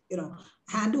with,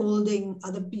 hand-holding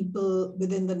other people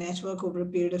within the network over a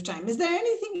period of time. Is there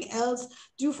anything else?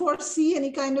 Do you foresee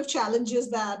any kind of challenges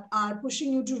that are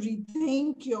pushing you to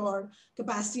rethink your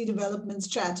capacity development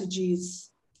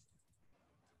strategies?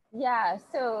 Yeah,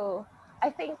 so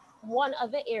I think one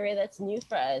other area that's new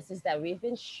for us is that we've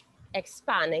been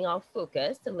expanding our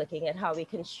focus to looking at how we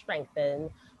can strengthen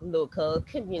local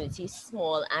community,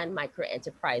 small and micro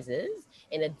enterprises,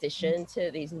 in addition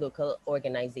to these local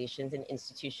organizations and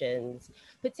institutions,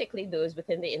 particularly those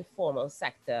within the informal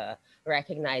sector,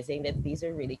 recognizing that these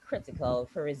are really critical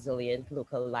for resilient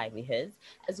local livelihoods,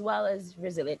 as well as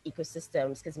resilient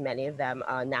ecosystems, because many of them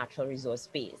are natural resource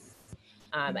based.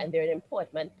 And they're an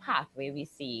important pathway we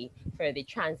see for the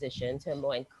transition to a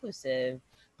more inclusive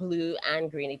blue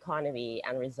and green economy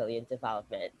and resilient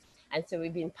development. And so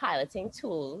we've been piloting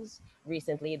tools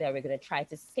recently that we're going to try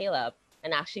to scale up,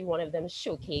 and actually one of them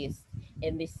showcased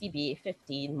in the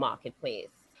CBA15 marketplace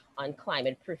on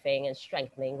climate proofing and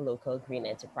strengthening local green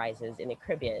enterprises in the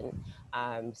Caribbean.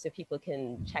 So people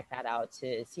can check that out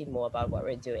to see more about what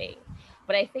we're doing.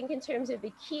 But I think in terms of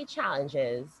the key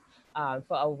challenges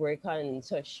for our work on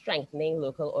sort of strengthening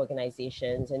local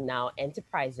organizations and now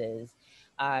enterprises,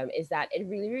 is that it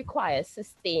really requires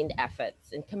sustained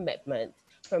efforts and commitment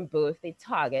from both the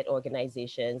target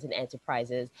organizations and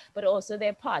enterprises, but also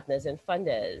their partners and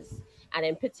funders. And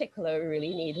in particular, we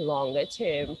really need longer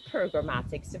term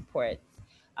programmatic support.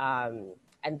 And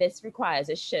this requires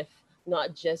a shift,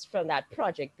 not just from that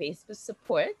project-based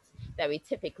support that we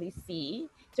typically see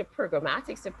to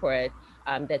programmatic support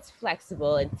that's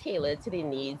flexible and tailored to the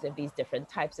needs of these different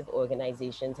types of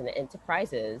organizations and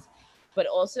enterprises, but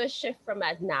also a shift from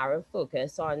that narrow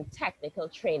focus on technical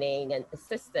training and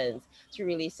assistance to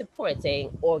really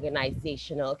supporting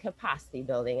organizational capacity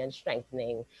building and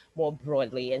strengthening more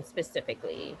broadly and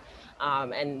specifically.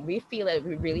 And we feel it would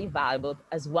be really valuable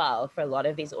as well for a lot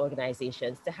of these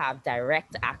organizations to have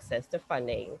direct access to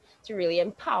funding to really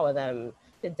empower them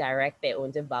to direct their own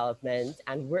development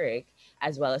and work,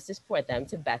 as well as to support them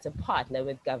to better partner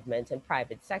with government and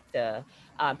private sector,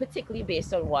 particularly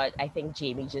based on what I think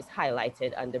Jamie just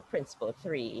highlighted under Principle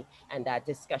 3 and that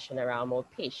discussion around more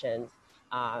patient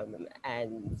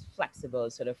and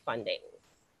flexible sort of funding.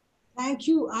 Thank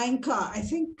you, Ainka. I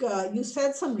think you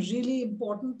said some really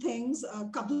important things. A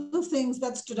couple of things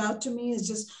that stood out to me is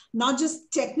just not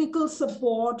just technical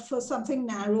support for something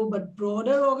narrow, but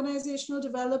broader organizational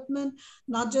development,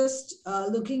 not just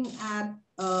looking at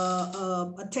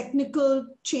a technical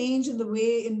change in the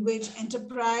way in which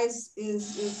enterprise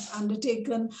is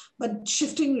undertaken, but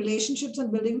shifting relationships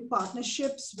and building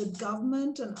partnerships with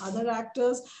government and other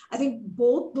actors. I think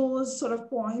both those sort of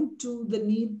point to the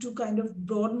need to kind of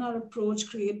broaden our approach,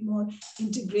 create more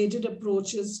integrated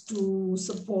approaches to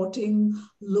supporting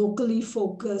locally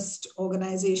focused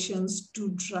organizations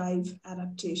to drive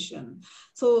adaptation.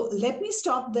 So let me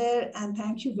stop there and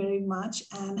thank you very much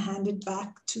and hand it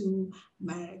back to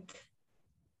Marek.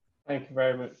 Thank you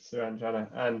very much, Suranjana,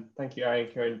 and thank you,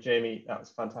 Ainka and Jamie. That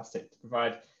was fantastic to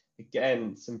provide,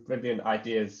 again, some brilliant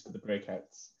ideas for the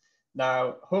breakouts.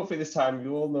 Now, hopefully this time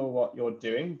you all know what you're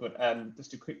doing, but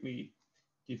just to quickly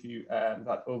give you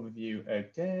that overview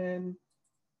again,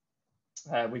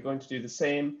 we're going to do the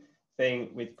same thing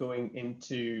with going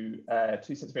into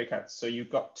 2 sets of breakouts. So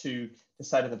you've got to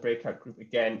decide on the breakout group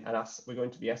again, and we're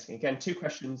going to be asking again 2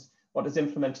 questions. What does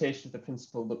implementation of the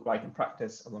principle look like in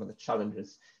practice, and what are the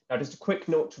challenges? Now, just a quick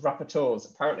note to rapporteurs.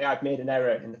 Apparently, I've made an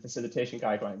error in the facilitation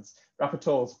guidelines.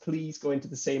 Rapporteurs, please go into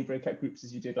the same breakout groups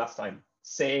as you did last time.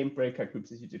 Same breakout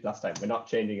groups as you did last time. We're not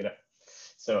changing it up.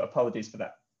 So apologies for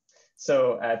that.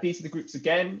 So these are the groups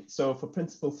again. So for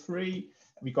Principle 3,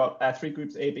 we've got 3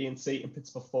 groups, A, B, and C, and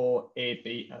Principle 4, A,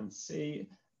 B, and C.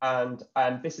 and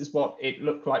this is what it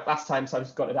looked like last time. So I've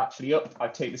just got it actually up.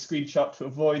 I'll take the screenshot to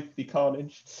avoid the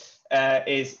carnage.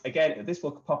 Is again, this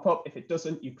will pop up. If it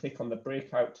doesn't, you click on the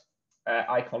breakout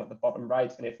icon at the bottom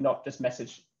right, and if not, just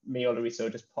message me or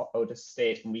Larissa, or just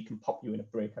state, and we can pop you in a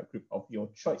breakout group of your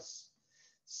choice.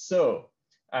 So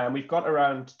we've got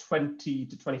around 20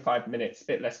 to 25 minutes, a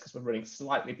bit less because we're running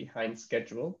slightly behind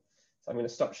schedule. So I'm going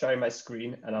to stop sharing my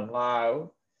screen and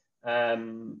allow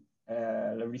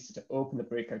Larissa to open the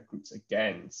breakout groups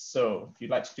again. So if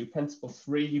you'd like to do Principle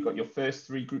 3, you've got your first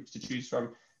 3 groups to choose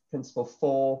from. Principle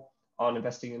 4 on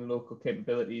investing in local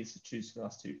capabilities, to choose from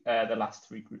the last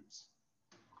 3 groups.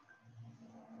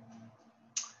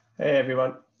 Hey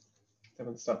everyone,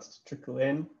 everyone starts to trickle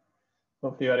in.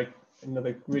 Hopefully you had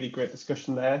another really great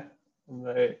discussion there on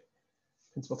the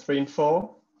Principle 3 and 4.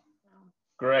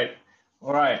 Great.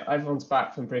 All right, everyone's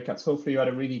back from breakouts. Hopefully you had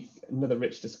another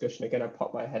rich discussion. Again, I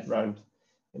popped my head round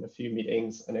in a few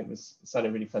meetings and it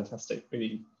sounded really fantastic.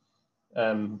 Really,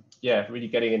 yeah, really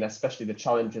getting in, especially the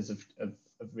challenges of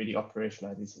really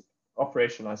operationalizing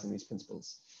these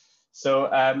principles. So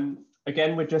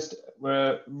again,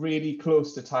 we're really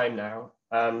close to time now,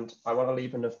 and I want to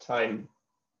leave enough time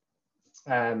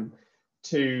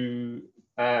to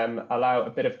allow a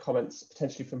bit of comments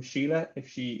potentially from Sheila if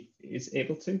she is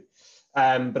able to.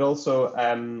 But also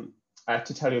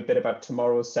to tell you a bit about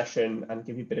tomorrow's session and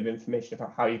give you a bit of information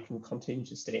about how you can continue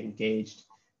to stay engaged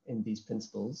in these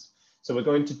principles. So we're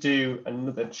going to do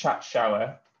another chat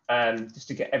shower just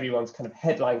to get everyone's kind of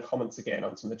headline comments again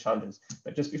on some of the challenges.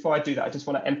 But just before I do that, I just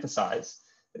want to emphasize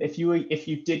that if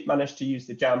you did manage to use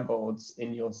the Jamboards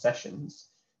in your sessions,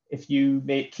 if you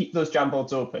may keep those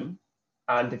Jamboards open,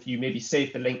 and if you maybe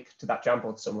save the link to that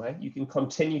Jamboard somewhere, you can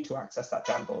continue to access that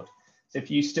Jamboard. So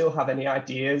if you still have any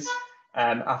ideas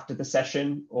after the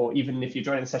session, or even if you're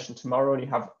joining the session tomorrow and you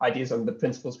have ideas on the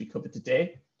principles we covered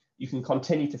today, you can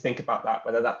continue to think about that,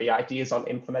 whether that be ideas on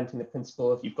implementing the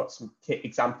principle, if you've got some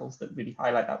examples that really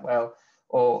highlight that well,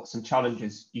 or some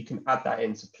challenges, you can add that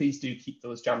in. So please do keep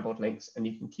those Jamboard links and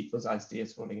you can keep those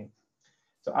ideas rolling in.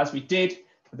 So as we did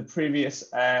for the previous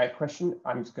question,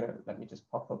 let me just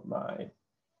pop up my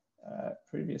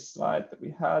previous slide that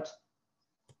we had.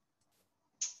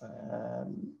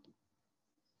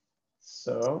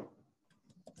 So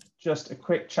just a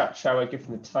quick chat shower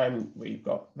given the time. We've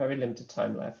got very limited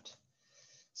time left.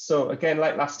 So again,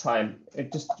 like last time,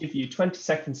 it just give you 20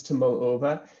 seconds to mull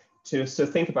over. So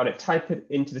think about it, type it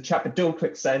into the chat, but don't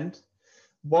click send.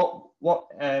 What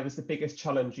was the biggest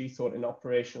challenge you thought in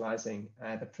operationalizing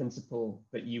the principle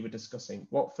that you were discussing?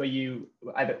 What for you,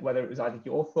 whether it was either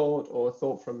your thought or a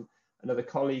thought from another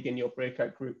colleague in your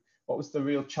breakout group, what was the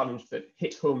real challenge that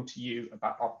hit home to you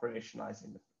about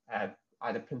operationalizing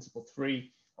either Principle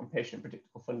 3 on patient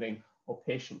predictable funding or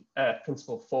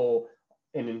Principle 4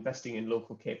 in investing in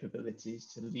local capabilities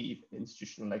to leave an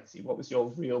institutional legacy? What was your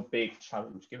real big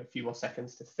challenge? Give a few more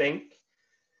seconds to think.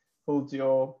 If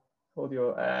you're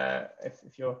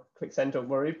click send, don't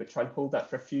worry, but try and hold that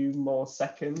for a few more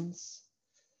seconds.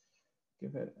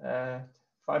 Give it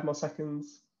 5 more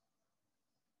seconds.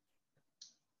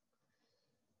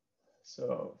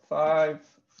 So 5,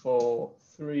 4,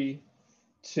 3,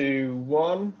 2,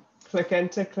 1. Click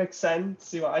enter, click send,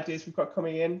 see what ideas we've got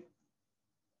coming in.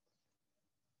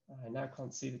 I now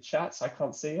can't see the chat, so I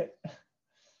can't see it.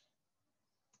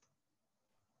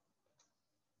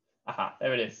 Aha,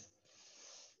 there it is.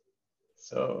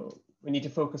 So we need to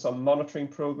focus on monitoring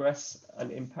progress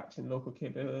and impacting local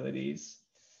capabilities.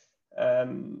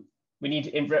 We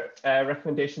need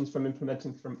recommendations from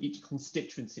implementing from each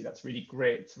constituency. That's really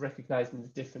great. It's recognizing the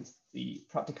difference, the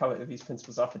practicality of these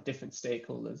principles are for different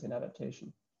stakeholders in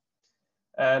adaptation.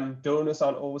 Donors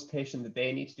aren't always patient, that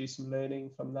they need to do some learning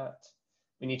from that.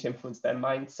 We need to influence their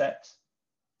mindset.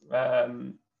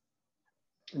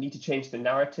 We need to change the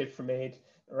narrative from aid,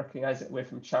 recognize it away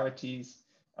from charities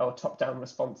or top-down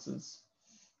responses.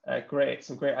 Great,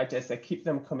 some great ideas there. Keep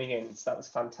them coming in. So that was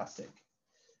fantastic.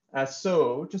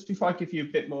 So just before I give you a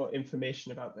bit more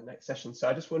information about the next session, so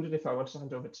I just wondered if I wanted to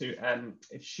hand over to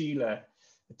if Sheila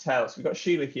Patel. So we've got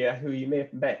Sheila here, who you may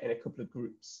have met in a couple of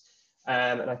groups.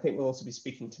 And I think we'll also be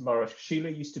speaking tomorrow. Sheila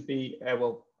used to be,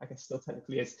 well, I guess still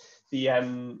technically is the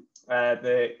one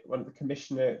of the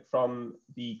commissioner from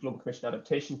the Global Commission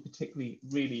Adaptation, particularly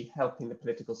really helping the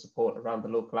political support around the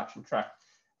local action track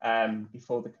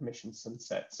before the commission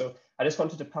sunset. So I just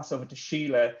wanted to pass over to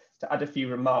Sheila to add a few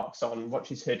remarks on what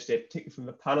she's heard today, particularly from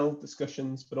the panel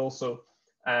discussions, but also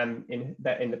in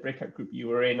the breakout group you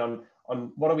were in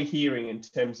on what are we hearing in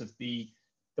terms of the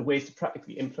ways to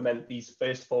practically implement these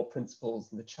first 4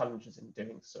 principles and the challenges in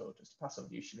doing so. Just to pass over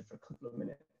to you, Sheila, for a couple of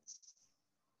minutes.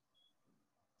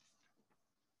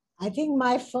 I think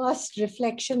my first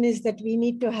reflection is that we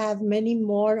need to have many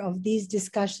more of these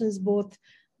discussions, both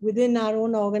within our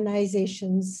own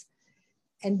organizations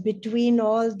and between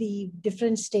all the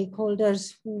different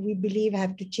stakeholders who we believe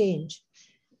have to change.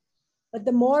 But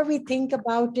the more we think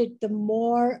about it, the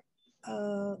more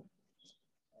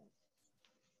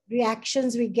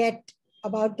reactions we get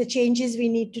about the changes we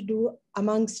need to do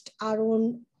amongst our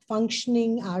own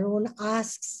functioning, our own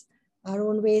asks, our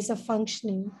own ways of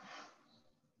functioning.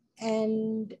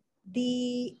 And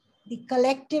the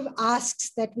collective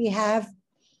asks that we have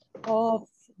of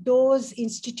those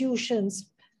institutions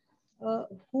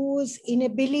whose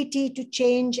inability to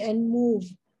change and move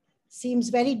seems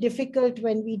very difficult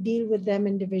when we deal with them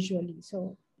individually.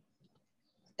 So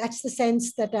that's the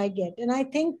sense that I get. And I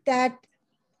think that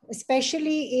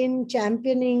especially in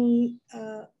championing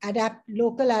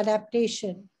local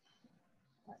adaptation,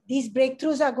 these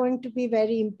breakthroughs are going to be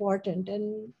very important.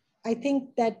 And I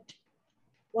think that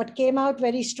what came out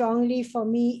very strongly for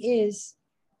me is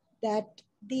that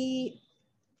the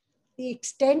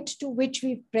extent to which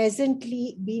we've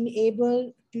presently been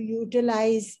able to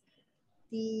utilize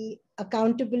the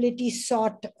accountability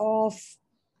sought of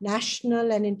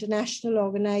national and international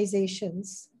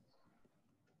organizations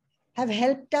have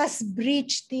helped us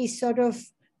breach the sort of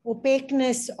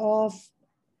opaqueness of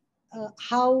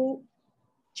how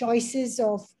choices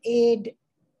of aid,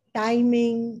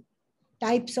 timing,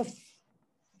 types of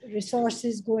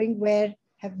resources going where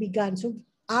have begun. So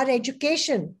our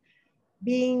education,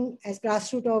 being as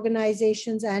grassroots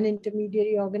organizations and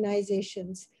intermediary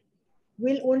organizations,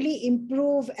 will only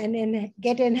improve and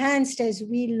get enhanced as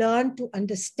we learn to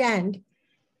understand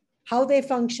how they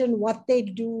function, what they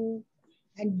do,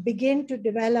 and begin to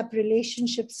develop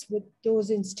relationships with those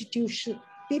institutions,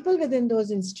 people within those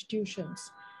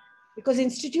institutions. Because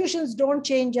institutions don't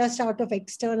change just out of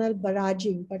external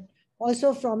barraging, but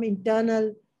also from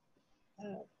internal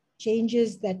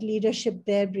changes that leadership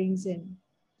there brings in.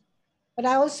 But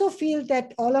I also feel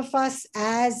that all of us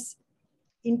as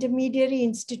intermediary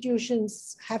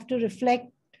institutions have to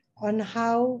reflect on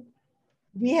how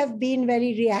we have been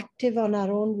very reactive on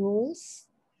our own roles,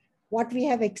 what we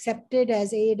have accepted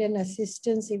as aid and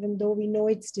assistance, even though we know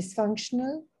it's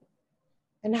dysfunctional,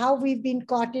 and how we've been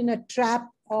caught in a trap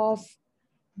of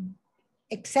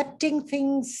accepting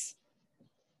things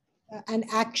and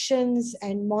actions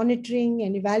and monitoring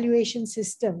and evaluation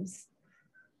systems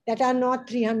that are not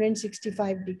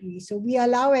 365 degrees. So we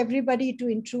allow everybody to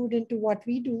intrude into what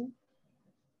we do,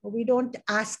 but we don't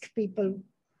ask people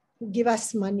who give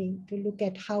us money to look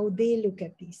at how they look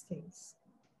at these things.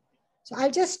 So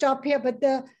I'll just stop here, but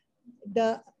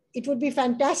it would be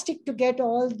fantastic to get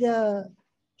all the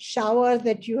shower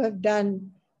that you have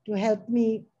done to help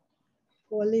me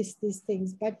coalesce these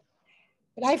things. But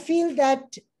I feel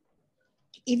that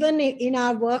even in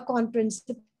our work on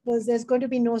principles, there's going to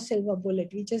be no silver bullet.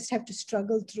 We just have to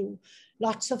struggle through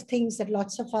lots of things that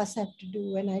lots of us have to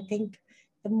do. And I think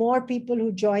the more people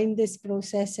who join this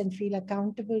process and feel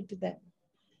accountable to them,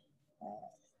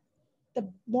 the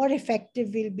more effective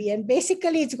we'll be. And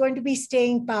basically, it's going to be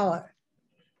staying power.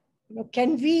 You know,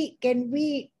 can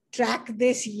we track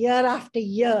this year after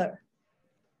year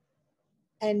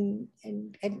and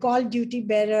call duty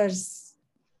bearers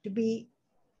to be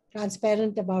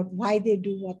transparent about why they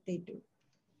do what they do?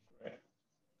 Right.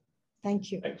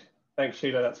 Thank you. Thanks,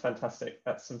 Sheila. That's fantastic.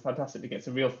 That's fantastic to get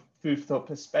some real food for thought,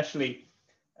 especially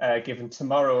given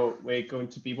tomorrow we're going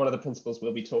to be, one of the principles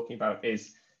we'll be talking about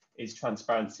is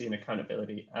transparency and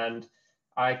accountability. And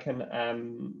I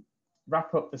can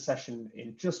wrap up the session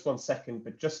in just 1 second,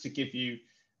 but just to give you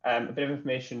a bit of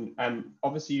information.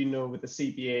 Obviously, you know, with the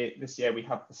CBA this year, we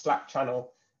have the Slack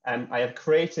channel. I have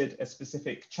created a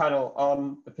specific channel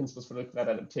on the Principles for Local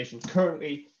Adaptation.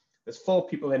 Currently, there's 4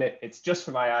 people in it. It's just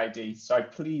for my ID. So I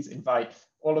please invite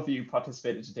all of you who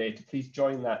participated today to please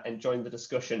join that and join the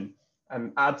discussion.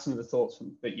 Add some of the thoughts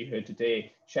that you heard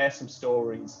today, share some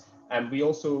stories. And we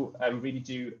also really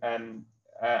do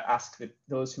ask that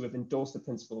those who have endorsed the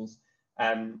principles,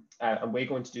 and we're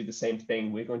going to do the same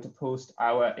thing. We're going to post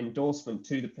our endorsement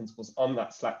to the principles on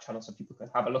that Slack channel so people can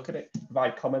have a look at it,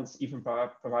 provide comments, even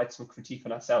provide some critique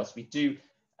on ourselves. We do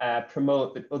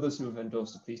promote that others who have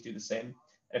endorsed it, please do the same.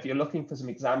 If you're looking for some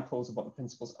examples of what the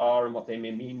principles are and what they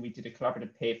may mean, we did a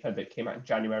collaborative paper that came out in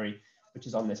January, which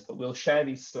is on this, but we'll share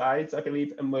these slides, I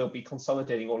believe, and we'll be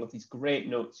consolidating all of these great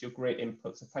notes, your great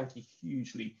input. So thank you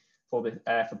hugely for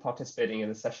participating in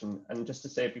the session. And just to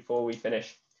say before we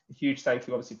finish, a huge thank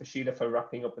you obviously for Sheila for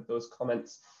wrapping up with those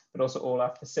comments, but also all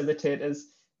our facilitators,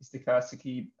 Istikar,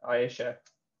 Sakib, Ayesha,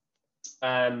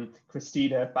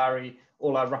 Christina, Barry,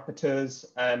 all our rapporteurs.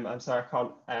 I'm sorry, I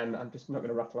can't, I'm just not going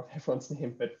to rattle off everyone's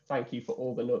name, but thank you for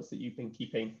all the notes that you've been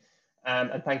keeping.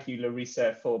 And thank you,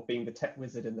 Larissa, for being the tech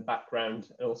wizard in the background.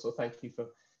 And also thank you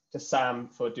to Sam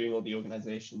for doing all the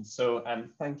organization. So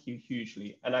thank you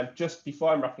hugely. And I'm just,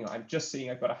 before I'm wrapping up, I'm just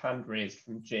seeing I've got a hand raised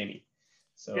from Jamie.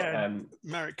 So yeah,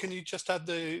 Marek, can you just add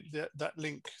that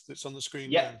link that's on the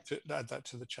screen? Yeah, now to add that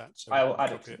to the chat. So I will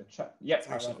add it to the chat. Yeah,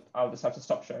 Thanks I'll just have to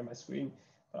stop sharing my screen,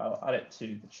 but I'll add it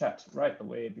to the chat right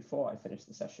away before I finish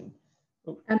the session.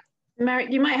 Oh.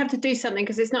 Marek, you might have to do something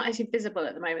because it's not actually visible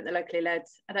at the moment, the locally led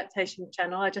adaptation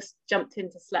channel. I just jumped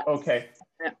into Slack. Okay,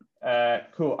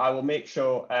 cool. I will make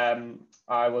sure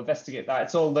I will investigate that.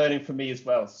 It's all learning for me as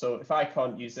well. So if I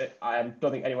can't use it, I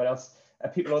don't think anyone else,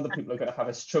 other people are going to have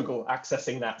a struggle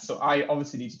accessing that. So I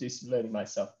obviously need to do some learning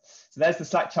myself. So there's the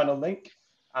Slack channel link,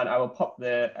 and I will pop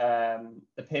the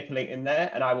paper link in there,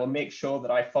 and I will make sure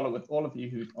that I follow with all of you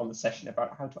who are on the session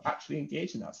about how to actually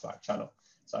engage in that Slack channel.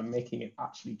 So I'm making it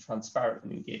actually transparent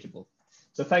and engageable.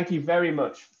 So thank you very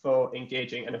much for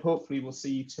engaging, and hopefully we'll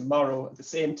see you tomorrow at the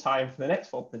same time for the next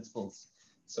 4 principles.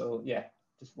 So yeah,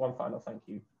 just one final thank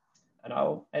you, and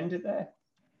I'll end it there.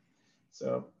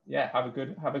 So yeah, have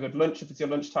a good lunch if it's your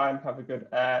lunchtime. Have a good,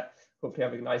 hopefully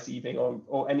have a nice evening,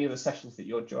 or any of the sessions that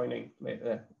you're joining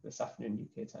later this afternoon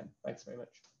UK time. Thanks very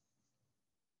much.